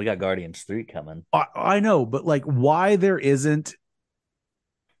Well, we got Guardians 3 coming. I know, but like why there isn't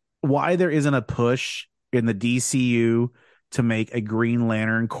a push in the DCU to make a Green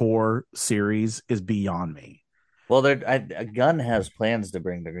Lantern Corps series is beyond me. Well, Gunn has plans to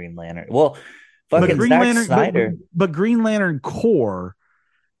bring the Green Lantern. Well, fucking Zack Snyder. But Green Lantern Corps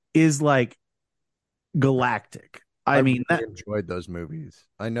is like galactic. I mean, really enjoyed those movies.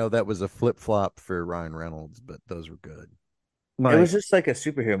 I know that was a flip flop for Ryan Reynolds, but those were good. It was just like a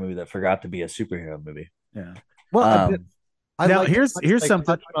superhero movie that forgot to be a superhero movie. yeah. Well, Um, Now, here's something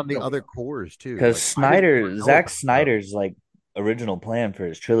touched on the other cores too. because Like, I didn't even know Zack about those. Snyder's like original plan for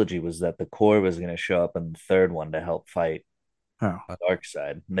his trilogy was that the core was going to show up in the third one to help fight Oh.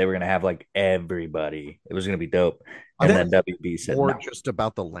 Darkseid. And they were going to have like everybody. It was going to be dope. I And thought then WB said more no. just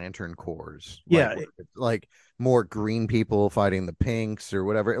about the Lantern cores. Yeah. Like more green people fighting the pinks or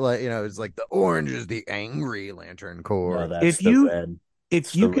whatever. Like, it's like the orange is the angry Lantern Corps. No, that's If the you- red. If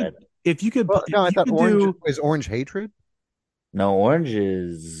It's you the could, red. if you could, Well, if no, I you thought could orange do, is orange hatred. No, orange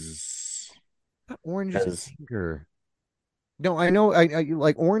is I thought orange Because- is anger. No, I know. I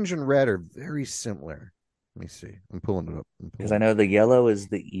like orange and red are very similar. Let me see. I'm pulling it up. because I know the yellow is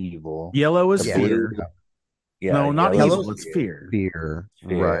the evil. yellow is The Yeah. fear. Yeah, No, not yellow's evil. It's fear. fear.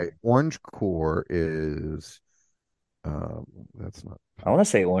 Fear. Right. Orange core is. That's not. I want to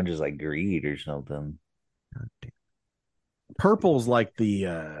say orange is like greed or something. God damn. Purple's like the.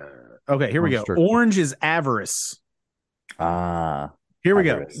 Okay, here we go. Monster. Orange is avarice. Ah, Here we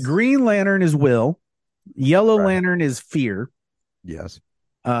Avarice. go. Green Lantern is will. Yellow Right. Lantern is fear. Yes.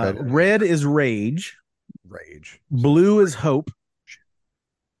 Red is rage. Rage. Blue is hope.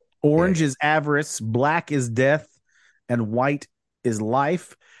 Orange is avarice. Black is death. And white is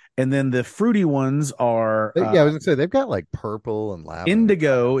life. And then the fruity ones are Yeah, I was gonna say they've got like purple and lavender.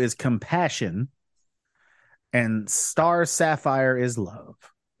 indigo is compassion. And star sapphire is love.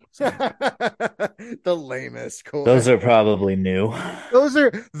 The lamest core. those are probably new. those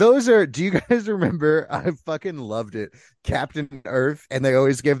are do you guys remember? I fucking loved it. Captain Earth, and they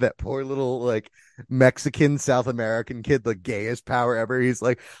always give that poor little like Mexican South American kid the gayest power ever. He's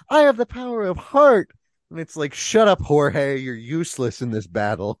like, I have the power of heart. And it's like, shut up, Jorge, you're useless in this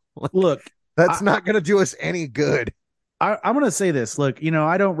battle. Look, That's not gonna do us any good. I'm going to say this. Look,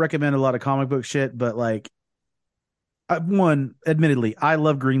 I don't recommend a lot of comic book shit, but like, one, admittedly, I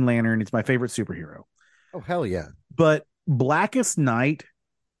love Green Lantern. It's my favorite superhero. Oh hell yeah. But Blackest Night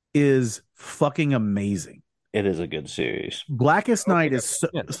is fucking amazing. It is a good series. Blackest Night is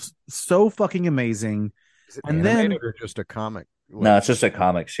so fucking amazing. Is it And then- animated or just a comic? No, it's just a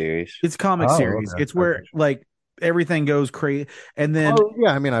comic series. It's comic Oh, series. okay. It's where Okay. like everything goes crazy. And then Oh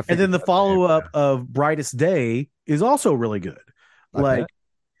yeah, I mean, and then the follow up of Brightest Day is also really good. I Like, bet.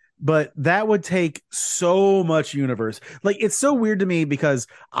 but that would take so much universe. Like, it's so weird to me because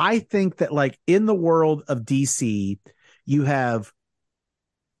I think that like in the world of DC, you have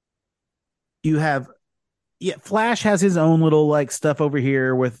Flash has his own little like stuff over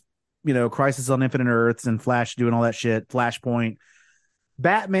here with Crisis on Infinite Earths and Flash doing all that shit, Flashpoint.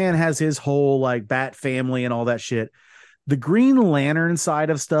 Batman has his whole like Bat family and all that shit. The Green Lantern side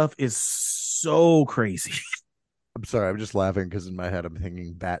of stuff is so crazy. I'm sorry, I'm just laughing because in my head I'm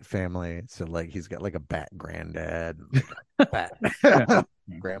thinking Bat family. So like he's got like a bat granddad, like a bat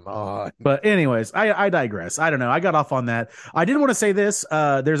grandma. But anyways, I digress. I don't know. I got off on that. I did want to say this.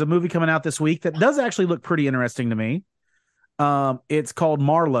 There's a movie coming out this week that does actually look pretty interesting to me. It's called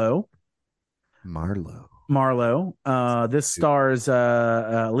Marlowe. Marlowe. This stars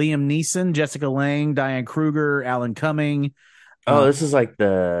Liam Neeson, Jessica Lange, Diane Kruger, Alan Cumming. Oh, this is like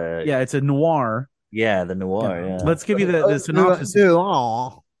the It's a noir. the noir. Yeah. Let's give you the synopsis.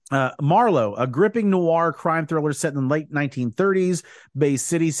 Marlowe, a gripping noir crime thriller set in the late 1930s. Bay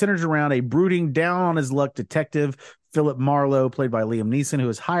City centers around a brooding, down on his luck detective, Philip Marlowe, played by Liam Neeson, who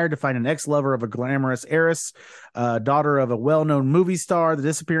is hired to find an ex-lover of a glamorous heiress, daughter of a well-known movie star. The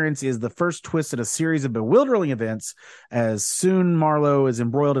disappearance is the first twist in a series of bewildering events, as soon Marlowe is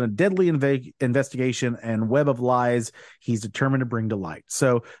embroiled in a deadly investigation and web of lies he's determined to bring to light.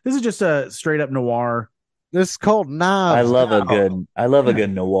 So this is just a straight-up noir. This is called Knives. I love a Yeah.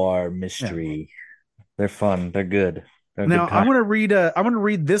 good noir mystery. They're fun. They're good. They're Now good I'm going to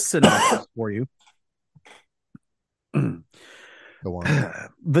read this synopsis for you. Go on.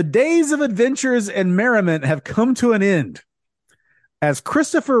 The days of adventures and merriment have come to an end, as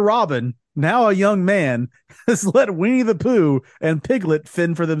Christopher Robin, now a young man, has let Winnie the Pooh and Piglet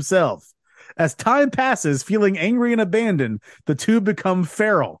fend for themselves. As time passes, feeling angry and abandoned, the two become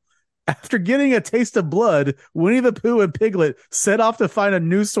feral. After getting a taste of blood, Winnie the Pooh and Piglet set off to find a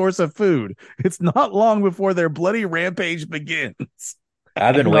new source of food. It's not long before their bloody rampage begins.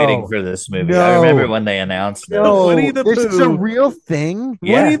 I've been No. waiting for this movie. No. I remember when they announced it. No, Winnie the this is a Pooh. real thing.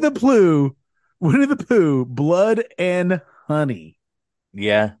 Yeah. Winnie the Pooh, blood and honey.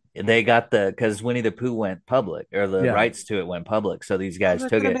 Yeah, they got because Winnie the Pooh went public, or the Yeah. rights to it went public. So these guys They're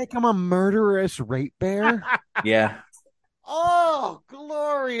took gonna it. make him a murderous rape bear. Yeah, Oh,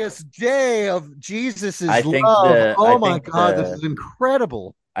 glorious! glorious day of Jesus's I think love. the I Oh my think God, this the is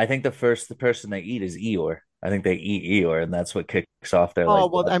incredible. I think the person they eat is Eeyore. I think they eat Eeyore, and that's what kicks off their Oh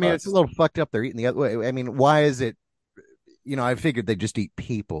like well, I mean, it's a bloodlust. little fucked up. They're eating the other way. I mean, why is it? I figured they just eat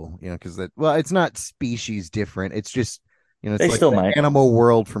people. Because well, it's not species different. It's just it's They like still the might, animal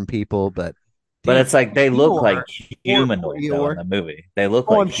world from people. But but damn, it's like they look Eeyore like or humanoid though in Eeyore. the movie. They look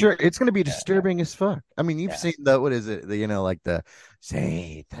Oh, like I'm sure it's going to be yeah, disturbing as fuck. I mean, you've yeah. seen the what is it? Like the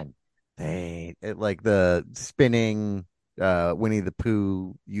Satan, like the spinning Winnie the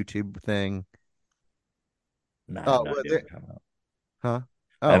Pooh YouTube thing. No, I have Oh, no well, idea what you're talking about. huh?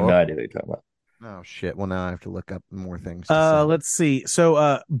 I have Oh, no okay. idea what you're talking about. Oh shit. Well, now I have to look up more things to say. Let's see.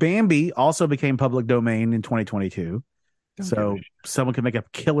 So Bambi also became public domain in 2022. Don't give a So shit. someone could make a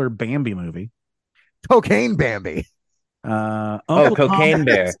killer Bambi movie. Cocaine Bambi. Oh, Uncle Tom. Cocaine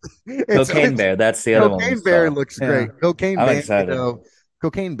Bear. Cocaine It's Bear. That's the other one we Cocaine Bear saw. looks Yeah. great. Cocaine I'm Bambi excited. though.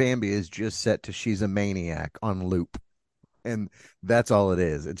 Cocaine Bambi is just set to she's a maniac on loop. And that's all it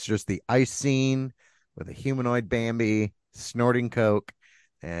is. It's just the ice scene with a humanoid Bambi snorting coke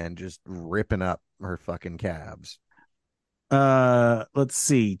and just ripping up her fucking calves. Let's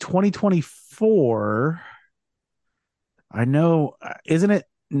see. 2024. I know, isn't it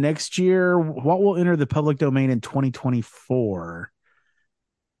next year? What will enter the public domain in 2024?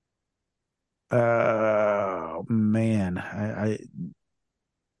 Man, I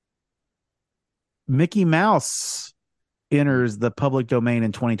Mickey Mouse enters the public domain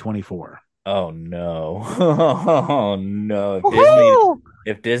in 2024. Oh no. Oh no. Woohoo!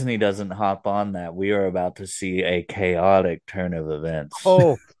 If Disney doesn't hop on that, we are about to see a chaotic turn of events.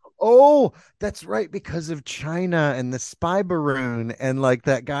 Oh, oh, that's right. Because of China and the spy balloon, and like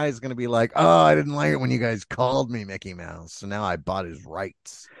that guy's gonna be like, "Oh, I didn't like it when you guys called me Mickey Mouse, so now I bought his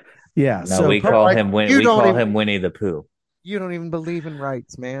rights." Yeah. No, So Like you We don't call even him Winnie the Pooh. you don't even believe in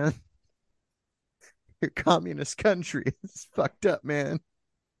rights, man. Your communist country is fucked up, man.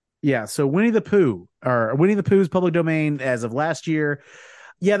 yeah. So Winnie the Pooh or Winnie the Pooh's public domain as of last year.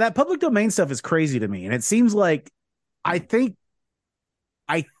 Yeah, that public domain stuff is crazy to me, and it seems like I think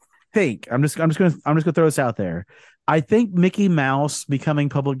I think I'm just gonna throw this out there. I think Mickey Mouse becoming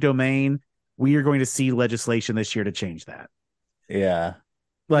public domain, we are going to see legislation this year to change that. Yeah.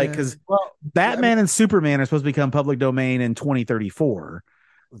 Like, Yeah. because Well, I mean, Batman and Superman are supposed to become public domain in 2034.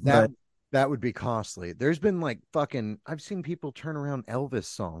 that But that would be costly. There's been like fucking I've seen people turn around Elvis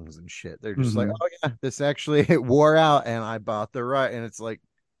songs and shit. They're just like, mhm, "Oh yeah, this actually it wore out and I bought the right." And it's like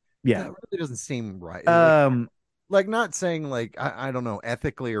yeah. that really doesn't seem right. Um, Like not saying like I don't know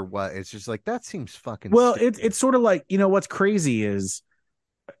ethically or what. It's just like that seems fucking well, stupid. it's sort of like, what's crazy is,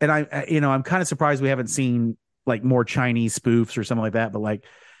 and I'm kind of surprised we haven't seen like more Chinese spoofs or something like that. But like,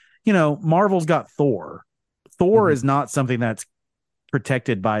 Marvel's got Thor. Thor Mhm. is not something that's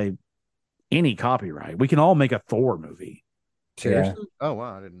protected by any copyright. We can all make a Thor movie. Yeah. Seriously? Oh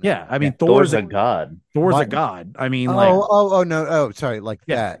wow, I didn't know Yeah, that. I Yeah. mean Thor's a god. Thor's a What? god. I mean, like, Oh no. Oh, sorry, like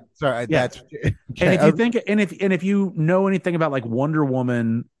yeah, that. Sorry, yeah. that's And okay. if you think, and if you know anything about like Wonder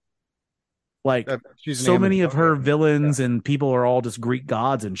Woman, like She's an so many of her Amazonian. villains and people are all just Greek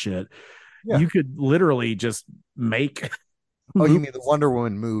gods and shit. Yeah. You could literally just make. Oh, you mean the Wonder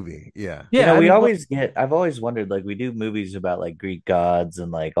Woman movie? Yeah. Yeah, I We mean, always get, I've always wondered, like, we do movies about like Greek gods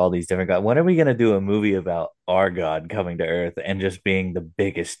and like all these different gods. When are we going to do a movie about our god coming to Earth and just being the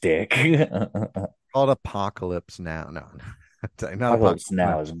biggest dick? Called Apocalypse Now. No, not Apocalypse Apocalypse Now.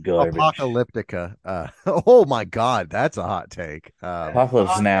 Now is garbage. Apocalyptica. Oh my God, that's a hot take.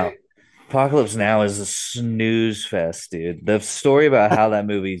 Apocalypse Now. Apocalypse Now is a snooze fest, dude. The story about how that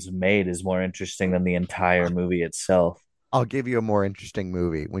movie's made is more interesting than the entire movie itself. I'll give you a more interesting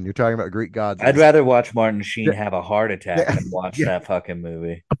movie when you're talking about Greek gods. I'd rather watch Martin Sheen Yeah, have a heart attack yeah, than watch yeah. that fucking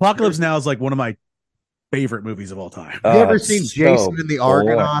movie. Apocalypse Now is like one of my favorite movies of all time. You ever seen It's Jason so and the boring.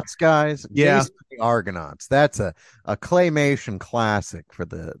 Argonauts, guys? Yeah. Jason and the Argonauts. That's a claymation classic for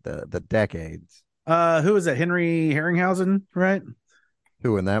the decades. Who is that? Henry Herringhausen, right?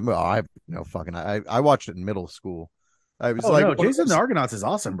 Who in that movie? I no fucking. I watched it in middle school. I was Oh like, no, Jason and the Argonauts is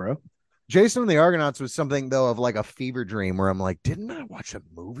awesome, bro. Jason and the Argonauts was something though of like a fever dream where I'm like, didn't I watch a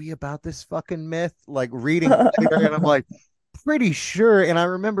movie about this fucking myth? Like reading later, and I'm like, pretty sure. And I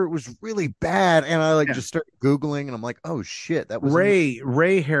remember it was really bad, and I like Yeah. just started googling, and I'm like, oh shit, that was Ray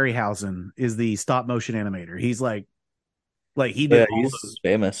Harryhausen is the stop motion animator. He's like he did Yeah, all he's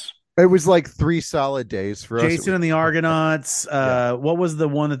those. It was like 3 solid days for us. It Jason was and the Argonauts. Yeah. What was the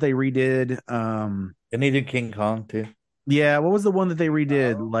one that they redid? And he did King Kong too. Yeah, what was the one that they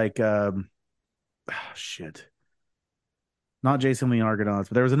redid? Like, shit, not Jason and the Argonauts,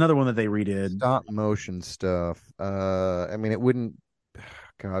 but there was another one that they redid. stop motion stuff. I mean, it wouldn't.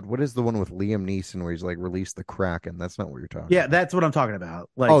 God, what is the one with Liam Neeson where he's like released the Kraken? That's not what you're talking Yeah, about. that's what I'm talking about.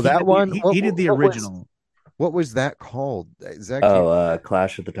 Like, Oh, that one. he did the original. What was that called? Zach, Oh,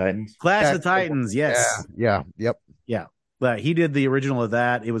 Clash of the Titans. Clash yeah, of the Titans. Yes. yep. Yeah. He did the original of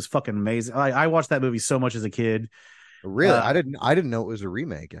that. It was fucking amazing. I watched that movie so much as a kid. Really, I didn't know it was a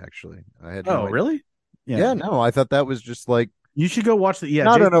remake. Actually, I had no idea. Really? Yeah, no, I thought that was just like You should go watch the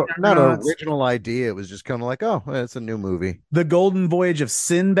not Jason not an Argonauts. original idea. It was just kind of like, oh, it's a new movie. The Golden Voyage of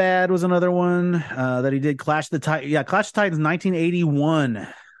Sinbad was another one that he did. Clash of the Titans. Yeah, Clash of the Titans, 1981.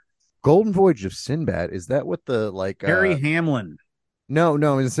 Golden Voyage of Sinbad. Is that what the like? Harry Hamlin. No. I was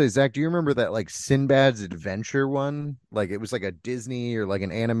gonna say, Zach, do you remember that like Sinbad's Adventure one? Like it was like a Disney or like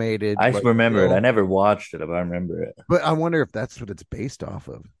an animated. I like, remember it. film. I never watched it, but I remember it. But I wonder if that's what it's based off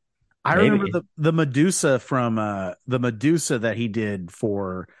of. I Maybe. remember the Medusa from the Medusa that he did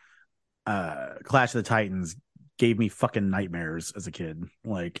for Clash of the Titans gave me fucking nightmares as a kid.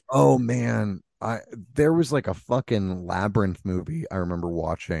 Like, Oh man, there was like a fucking Labyrinth movie I remember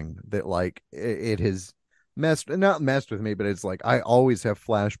watching that like it has not messed with me, but it's like I always have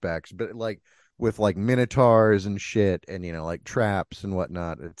flashbacks, but like with like minotaurs and shit and like traps and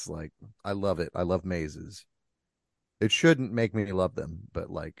whatnot. It's like I love it. I love mazes. It shouldn't make me love them, but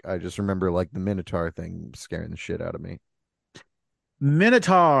like I just remember like the minotaur thing scaring the shit out of me.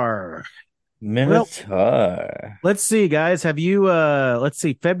 Minotaur. Minotaur. Let's see, guys. Have you let's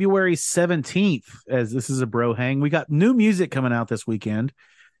see, February 17th, as this is a bro hang. We got new music coming out this weekend.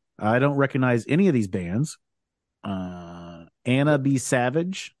 I don't recognize any of these bands. Anna B.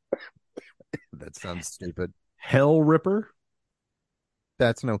 Savage, That sounds stupid. Hell Ripper,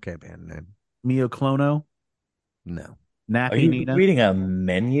 That's an okay band name. Mio Clono, No. Are Nappy you Nina. reading a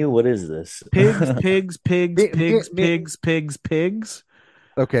menu? What is this? Pigs.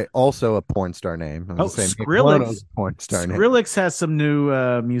 Okay, also a porn star name. I was Oh, saying Skrillex. a porn star name. Skrillex has some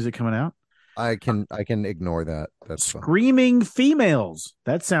new music coming out. I can ignore that. That's fine. Screaming Females.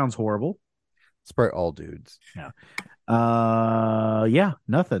 That sounds horrible. It's probably all dudes. Yeah,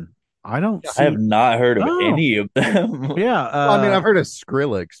 nothing. I don't I have not heard of Oh. any of them. Yeah. I mean, I've heard of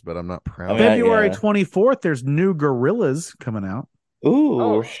Skrillex, but I'm not proud. I mean, February yeah. 24th, there's new Gorillas coming out. Ooh,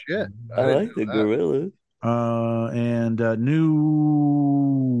 Oh shit! I didn't like the know that. Gorillas. And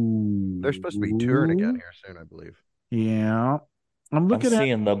new. They're supposed to be touring again here soon, I believe. Yeah. I'm I'm looking at.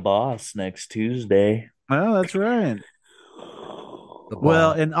 seeing the Boss next Tuesday. Oh, that's right. The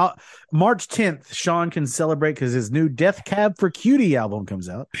Well, Boss. and March 10th, Sean can celebrate because his new Death Cab for Cutie album comes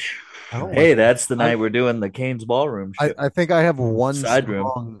out. Oh, Hey, that's the night we're doing the Canes Ballroom show. I think I have one Side room.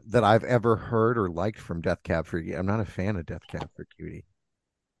 song that I've ever heard or liked from Death Cab for Cutie. I'm not a fan of Death Cab for Cutie.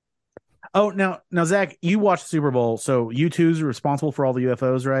 Oh, now, Zach, you watched the Super Bowl, so U2's responsible for all the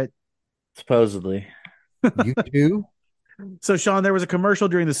UFOs, right? Supposedly. You too? So, Sean, there was a commercial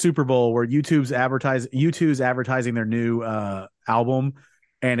during the Super Bowl where U2's advertising their new album,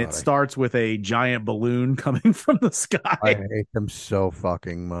 and it starts with a giant balloon coming from the sky. I hate them so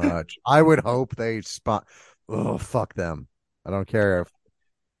fucking much. I would hope they spot. Oh, fuck them. I don't care if.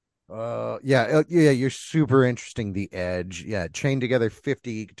 Yeah, you're super interesting. The Edge, yeah, chained together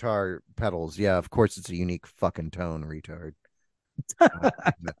 50 guitar pedals. Yeah, of course it's a unique fucking tone, retard.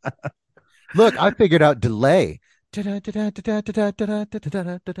 Look, I figured out delay. You're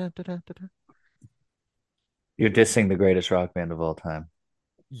dissing the greatest rock band of all time.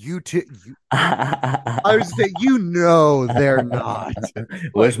 You too. I was saying, they're not.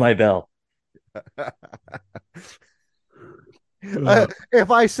 Where's my bell? If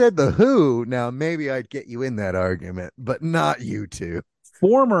I said the Who, now maybe I'd get you in that argument, but not U2.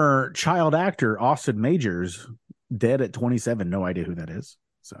 Former child actor Austin Majors, dead at 27. No idea who that is.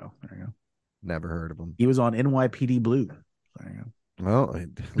 So there you go. Never heard of him. He was on NYPD Blue. There you go. Well,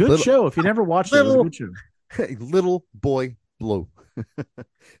 Good show. If you never watched it, it was a good show. Hey, Little Boy Blue.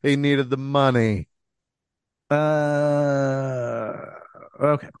 He needed the money. Okay.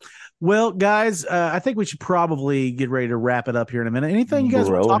 Well, guys, I think we should probably get ready to wrap it up here in a minute. Anything you guys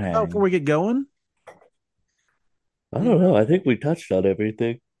want to talk about before we get going? I don't know. I think we touched on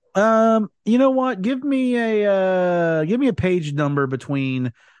everything. You know what? Give me a page number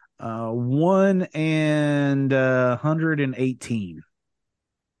between 1 and 118.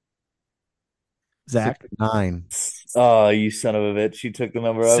 Zach? 69. Oh, you son of a bitch. You took the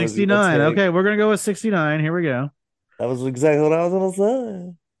number I was 69. gonna take. Okay, we're going to go with 69. Here we go. That was exactly what I was going to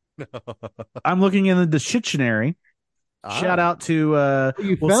say. I'm looking in the dictionary. Shout out to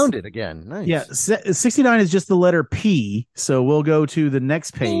you found it again. Nice. Yeah, 69 is just the letter P. So we'll go to the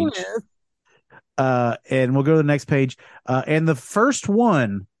next page. And we'll go to the next page. And the first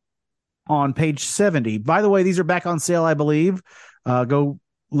one on page 70. By the way, these are back on sale, I believe. Go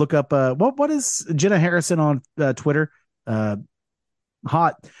look up what is Jenna Harrison on Twitter?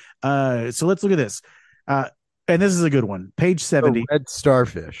 Hot. So let's look at this. And this is a good one. Page 70. Red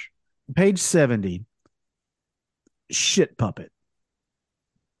starfish. Page 70. Shit puppet.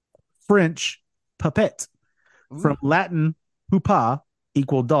 French puppet. From Latin pupa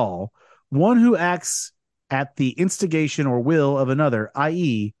equal doll. One who acts at the instigation or will of another,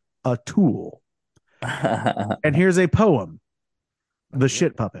 i.e., a tool. And here's a poem. The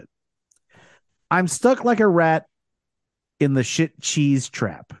shit puppet. I'm stuck like a rat in the shit cheese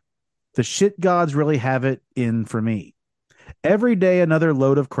trap. The shit gods really have it in for me. Every day another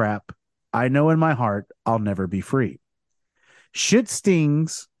load of crap. I know in my heart I'll never be free. Shit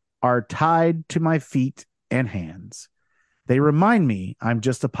stings are tied to my feet and hands. They remind me I'm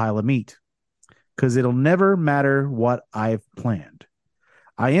just a pile of meat. 'Cause it'll never matter what I've planned.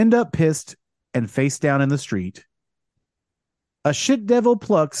 I end up pissed and face down in the street. A shit devil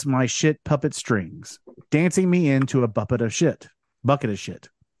plucks my shit puppet strings, dancing me into a bucket of shit.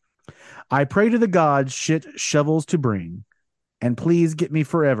 I pray to the gods shit shovels to bring, and please get me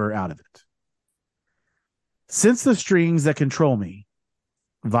forever out of it. Since the strings that control me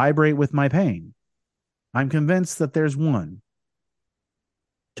vibrate with my pain, I'm convinced that there's one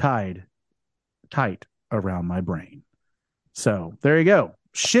tied tight around my brain. So there you go.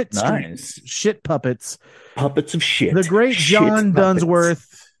 Shit strings, Nice. shit puppets. Puppets of shit. The great Shit John puppets.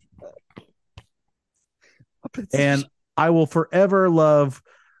 Dunsworth. And I will forever love.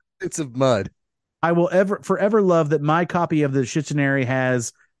 Bits of mud. I will forever love that my copy of the Shittionary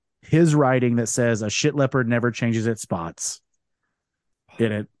has his writing that says a shit leopard never changes its spots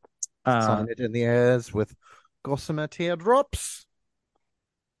in it. Sign it in the airs with gossamer teardrops.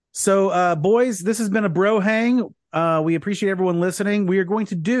 So, boys, this has been a bro hang. We appreciate everyone listening. We are going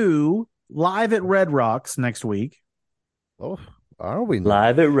to do live at Red Rocks next week. Oh, are we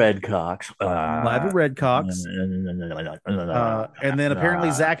Live at Red Cox. Live at Red Cox. And then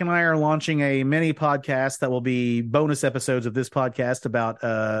apparently Zach and I are launching a mini podcast that will be bonus episodes of this podcast about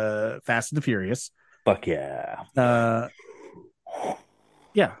Fast and the Furious. Fuck yeah.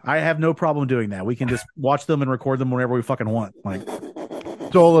 Yeah, I have no problem doing that. We can just watch them and record them whenever we fucking want. Like,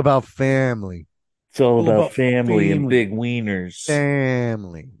 It's all about family. It's all about family and big wieners.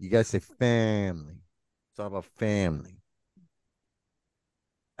 Family. You guys say family. It's all about family.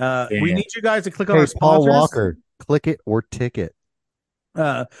 we need you guys to click on Hey, our Paul sponsors. Walker, click it or ticket.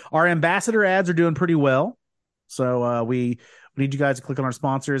 Our ambassador ads are doing pretty well. So we need you guys to click on our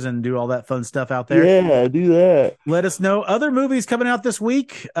sponsors and do all that fun stuff out there. Yeah, do that. Let us know other movies coming out this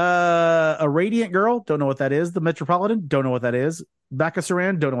week. A Radiant Girl, don't know what that is. The Metropolitan, don't know what that is.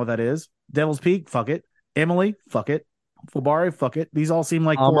 Baccasaran, don't know what that is. Devil's Peak, fuck it. Emily, fuck it. Fulbari, fuck it. These all seem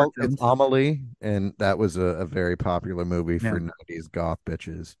like horror films. It's Amelie, and that was a very popular movie for 90s goth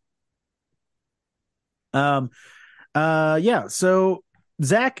bitches. Yeah. So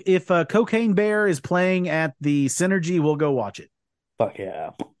Zach, if Cocaine Bear is playing at the Synergy, we'll go watch it. Fuck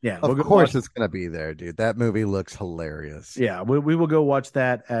yeah. Yeah, Of course it's gonna be there, dude. That movie looks hilarious. Yeah, we will go watch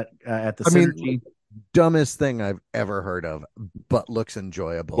that at the Synergy. Dumbest thing I've ever heard of, but looks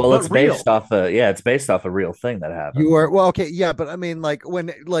enjoyable. Well, But it's based off it's based off a real thing that happened. You are well, okay, yeah, but I mean, like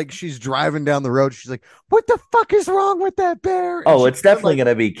when she's driving down the road, she's like, "What the fuck is wrong with that bear?" And Oh, she's it's definitely like,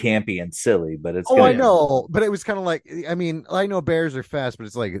 gonna be campy and silly, but it's. Oh, gonna I know, but it was kind of like, I mean, I know bears are fast, but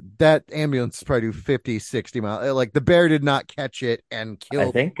it's like that ambulance probably do 50, 60 miles. Like the bear did not catch it and kill.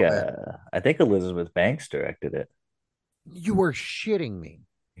 I think Elizabeth Banks directed it. You were shitting me.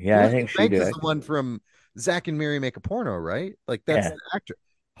 Yeah, I think she Banks is directed the one from Zach and Miri Make a Porno, right? Like that's the actor.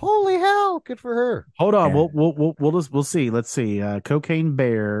 Holy hell, good for her. Hold on, we'll see. Let's see. Cocaine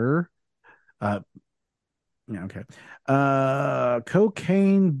Bear. Yeah, okay.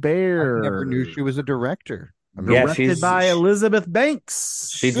 Cocaine Bear. I never knew she was a director. Directed by Elizabeth Banks.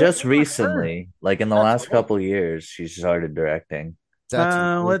 She just recently, like in the last couple of years, she started directing.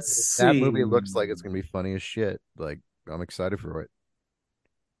 Let's see. That movie looks like it's gonna be funny as shit. Like I'm excited for it.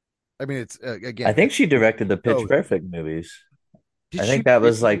 I mean, it's again. I think she directed the Pitch Perfect movies. I think that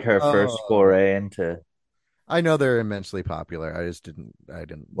was like her first foray into. I know they're immensely popular. I just didn't.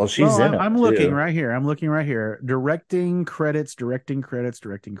 Well, she's in it. I'm looking right here. Directing credits.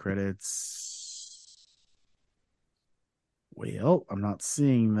 Well, I'm not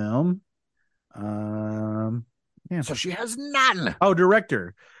seeing them. Yeah. So she has none. Oh,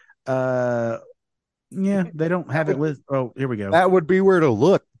 director. Yeah, they don't have it listed. Oh, here we go. That would be where to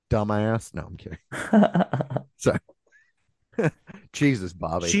look, dumbass. No, I'm kidding. Sorry. Jesus,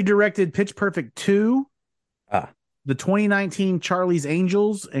 Bobby. She directed Pitch Perfect 2, the 2019 Charlie's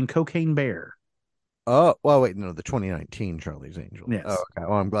Angels, and Cocaine Bear. Oh, well, wait, no, the 2019 Charlie's Angels. Oh, Yes. okay.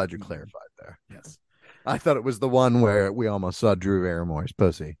 Well, I'm glad you clarified there. Yes. I thought it was the one where we almost saw Drew Barrymore's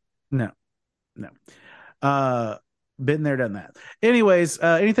pussy. No, no. Uh, been there, done that. Anyways,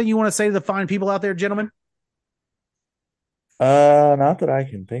 anything you want to say to the fine people out there, gentlemen? Not that I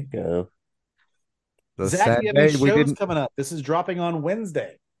can think of. The Zach, sad you have any day we shows didn't. coming up? This is dropping on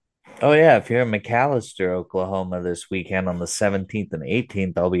Wednesday. Oh yeah, if you're in McAllister, Oklahoma this weekend on the 17th and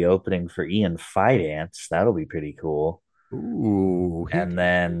 18th, I'll be opening for Ian Fidance. That'll be pretty cool. Ooh, he And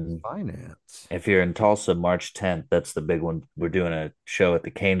then finance. if you're in Tulsa, March 10th, that's the big one. We're doing a show at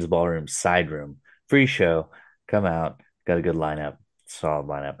the Canes Ballroom Side Room. Free show. Come out. Got a good lineup. Solid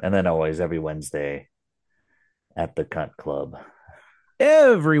lineup. And then always every Wednesday at the Cunt Club.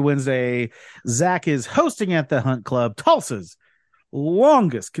 Every Wednesday, Zach is hosting at the Hunt Club, Tulsa's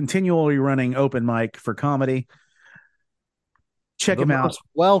longest continually running open mic for comedy. Check The him out. most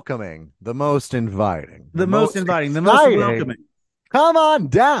welcoming, the most inviting, The most inviting, the most exciting. welcoming. Come on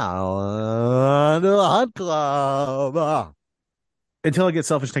down to the Hunt Club. Until I get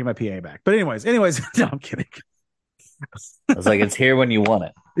selfish, take my PA back. But anyways, no, I'm kidding. I was like, it's here when you want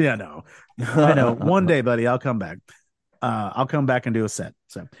it. Yeah, no, I know. One day, buddy, I'll come back. I'll come back and do a set.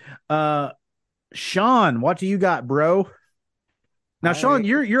 So, Sean, what do you got, bro? Now, Sean,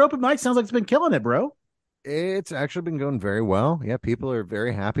 your open mic sounds like it's been killing it, bro. It's actually been going very well. Yeah, people are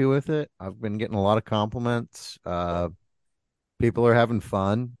very happy with it. I've been getting a lot of compliments. People are having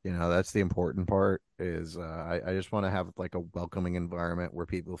fun. You know, that's the important part is I just want to have like a welcoming environment where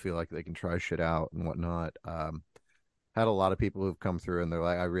people feel like they can try shit out and whatnot. Had a lot of people who've come through and they're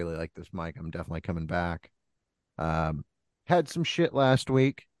like, I really like this mic. I'm definitely coming back. Had some shit last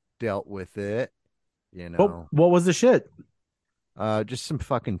week, dealt with it, you know. What was the shit? Just some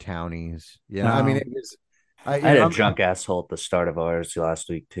fucking townies. Yeah, I mean it was I had a drunk asshole at the start of ours last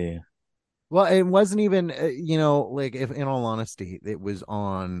week too. Well, it wasn't even, like if in all honesty, it was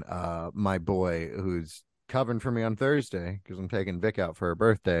on my boy who's covering for me on Thursday because I'm taking Vic out for her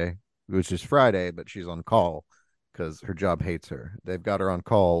birthday, which is Friday, but she's on call because her job hates her. They've got her on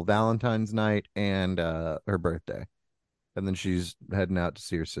call Valentine's night and her birthday, and then she's heading out to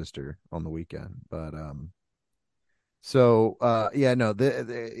see her sister on the weekend. But yeah, no,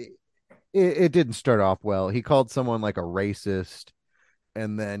 it didn't start off well. He called someone like a racist,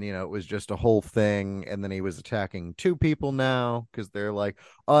 and then it was just a whole thing, and then he was attacking two people now because they're like,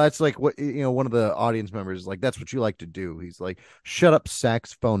 oh, that's like what one of the audience members is like, that's what you like to do. He's like, shut up,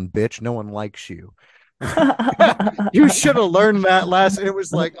 saxophone bitch, no one likes you. You should have learned that last. It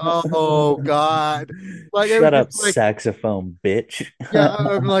was like, oh god, like shut up, like, saxophone bitch. yeah,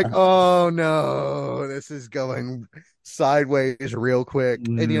 I'm like, oh no, this is going sideways real quick.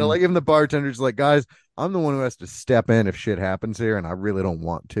 And like even the bartender's like, guys, I'm the one who has to step in if shit happens here, and I really don't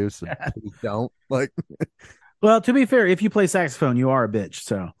want to, so please don't. Like, well, to be fair, if you play saxophone, you are a bitch.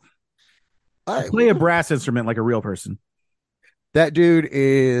 So I play a brass instrument like a real person. That dude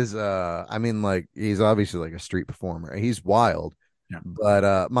is I mean, like, he's obviously like a street performer. He's wild. Yeah.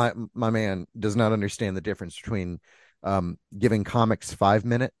 But my man does not understand the difference between giving comics 5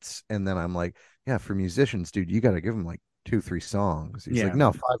 minutes, and then I'm like, yeah, for musicians, dude, you got to give them like 2-3 songs. He's like,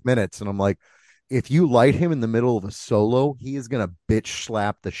 no, 5 minutes. And I'm like, if you light him in the middle of a solo, he is gonna bitch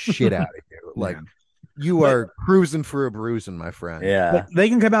slap the shit out of you. Like, you are cruising for a bruising, my friend. Yeah. But they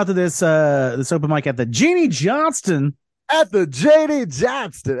can come out to this open mic at the Jeannie Johnston. At the JD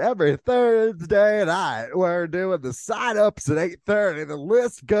Johnston every Thursday night. We're doing the sign-ups at 8:30. The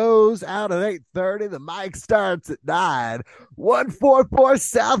list goes out at 8:30. The mic starts at 9. 144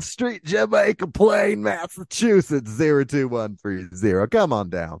 South Street, Jamaica Plain, Massachusetts, 02130. Come on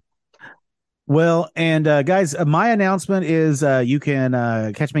down. Well, and guys, my announcement is you can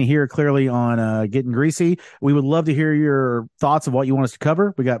catch me here clearly on Getting Greasy. We would love to hear your thoughts of what you want us to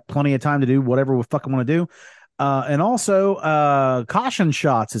cover. We got plenty of time to do whatever we fucking want to do. And also, Caution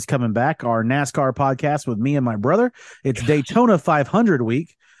Shots is coming back, our NASCAR podcast with me and my brother. It's Daytona 500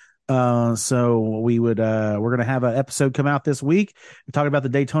 week. So we're going to have an episode come out this week. We're talking about the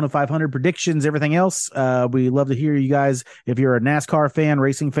Daytona 500 predictions, everything else. We love to hear you guys. If you're a NASCAR fan,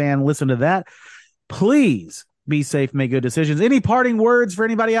 racing fan, listen to that. Please be safe, make good decisions. Any parting words for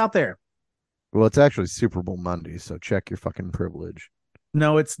anybody out there? Well, it's actually Super Bowl Monday, so check your fucking privilege.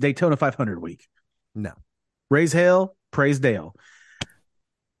 No, it's Daytona 500 week. No. Raise hell, praise Dale.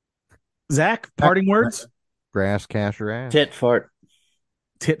 Zach, parting words? Grass, cash, or ass. Tit fart.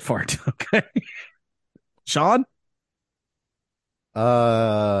 Tit fart. Okay. Sean?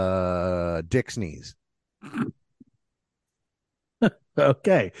 Dick sneeze.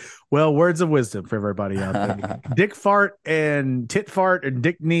 Okay. Well, words of wisdom for everybody out there. Dick fart and tit fart and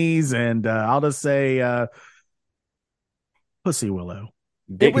dick knees, and I'll just say pussy willow.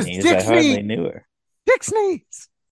 Dick was knees, I Dick's hardly knee. knew her. Dick's knees.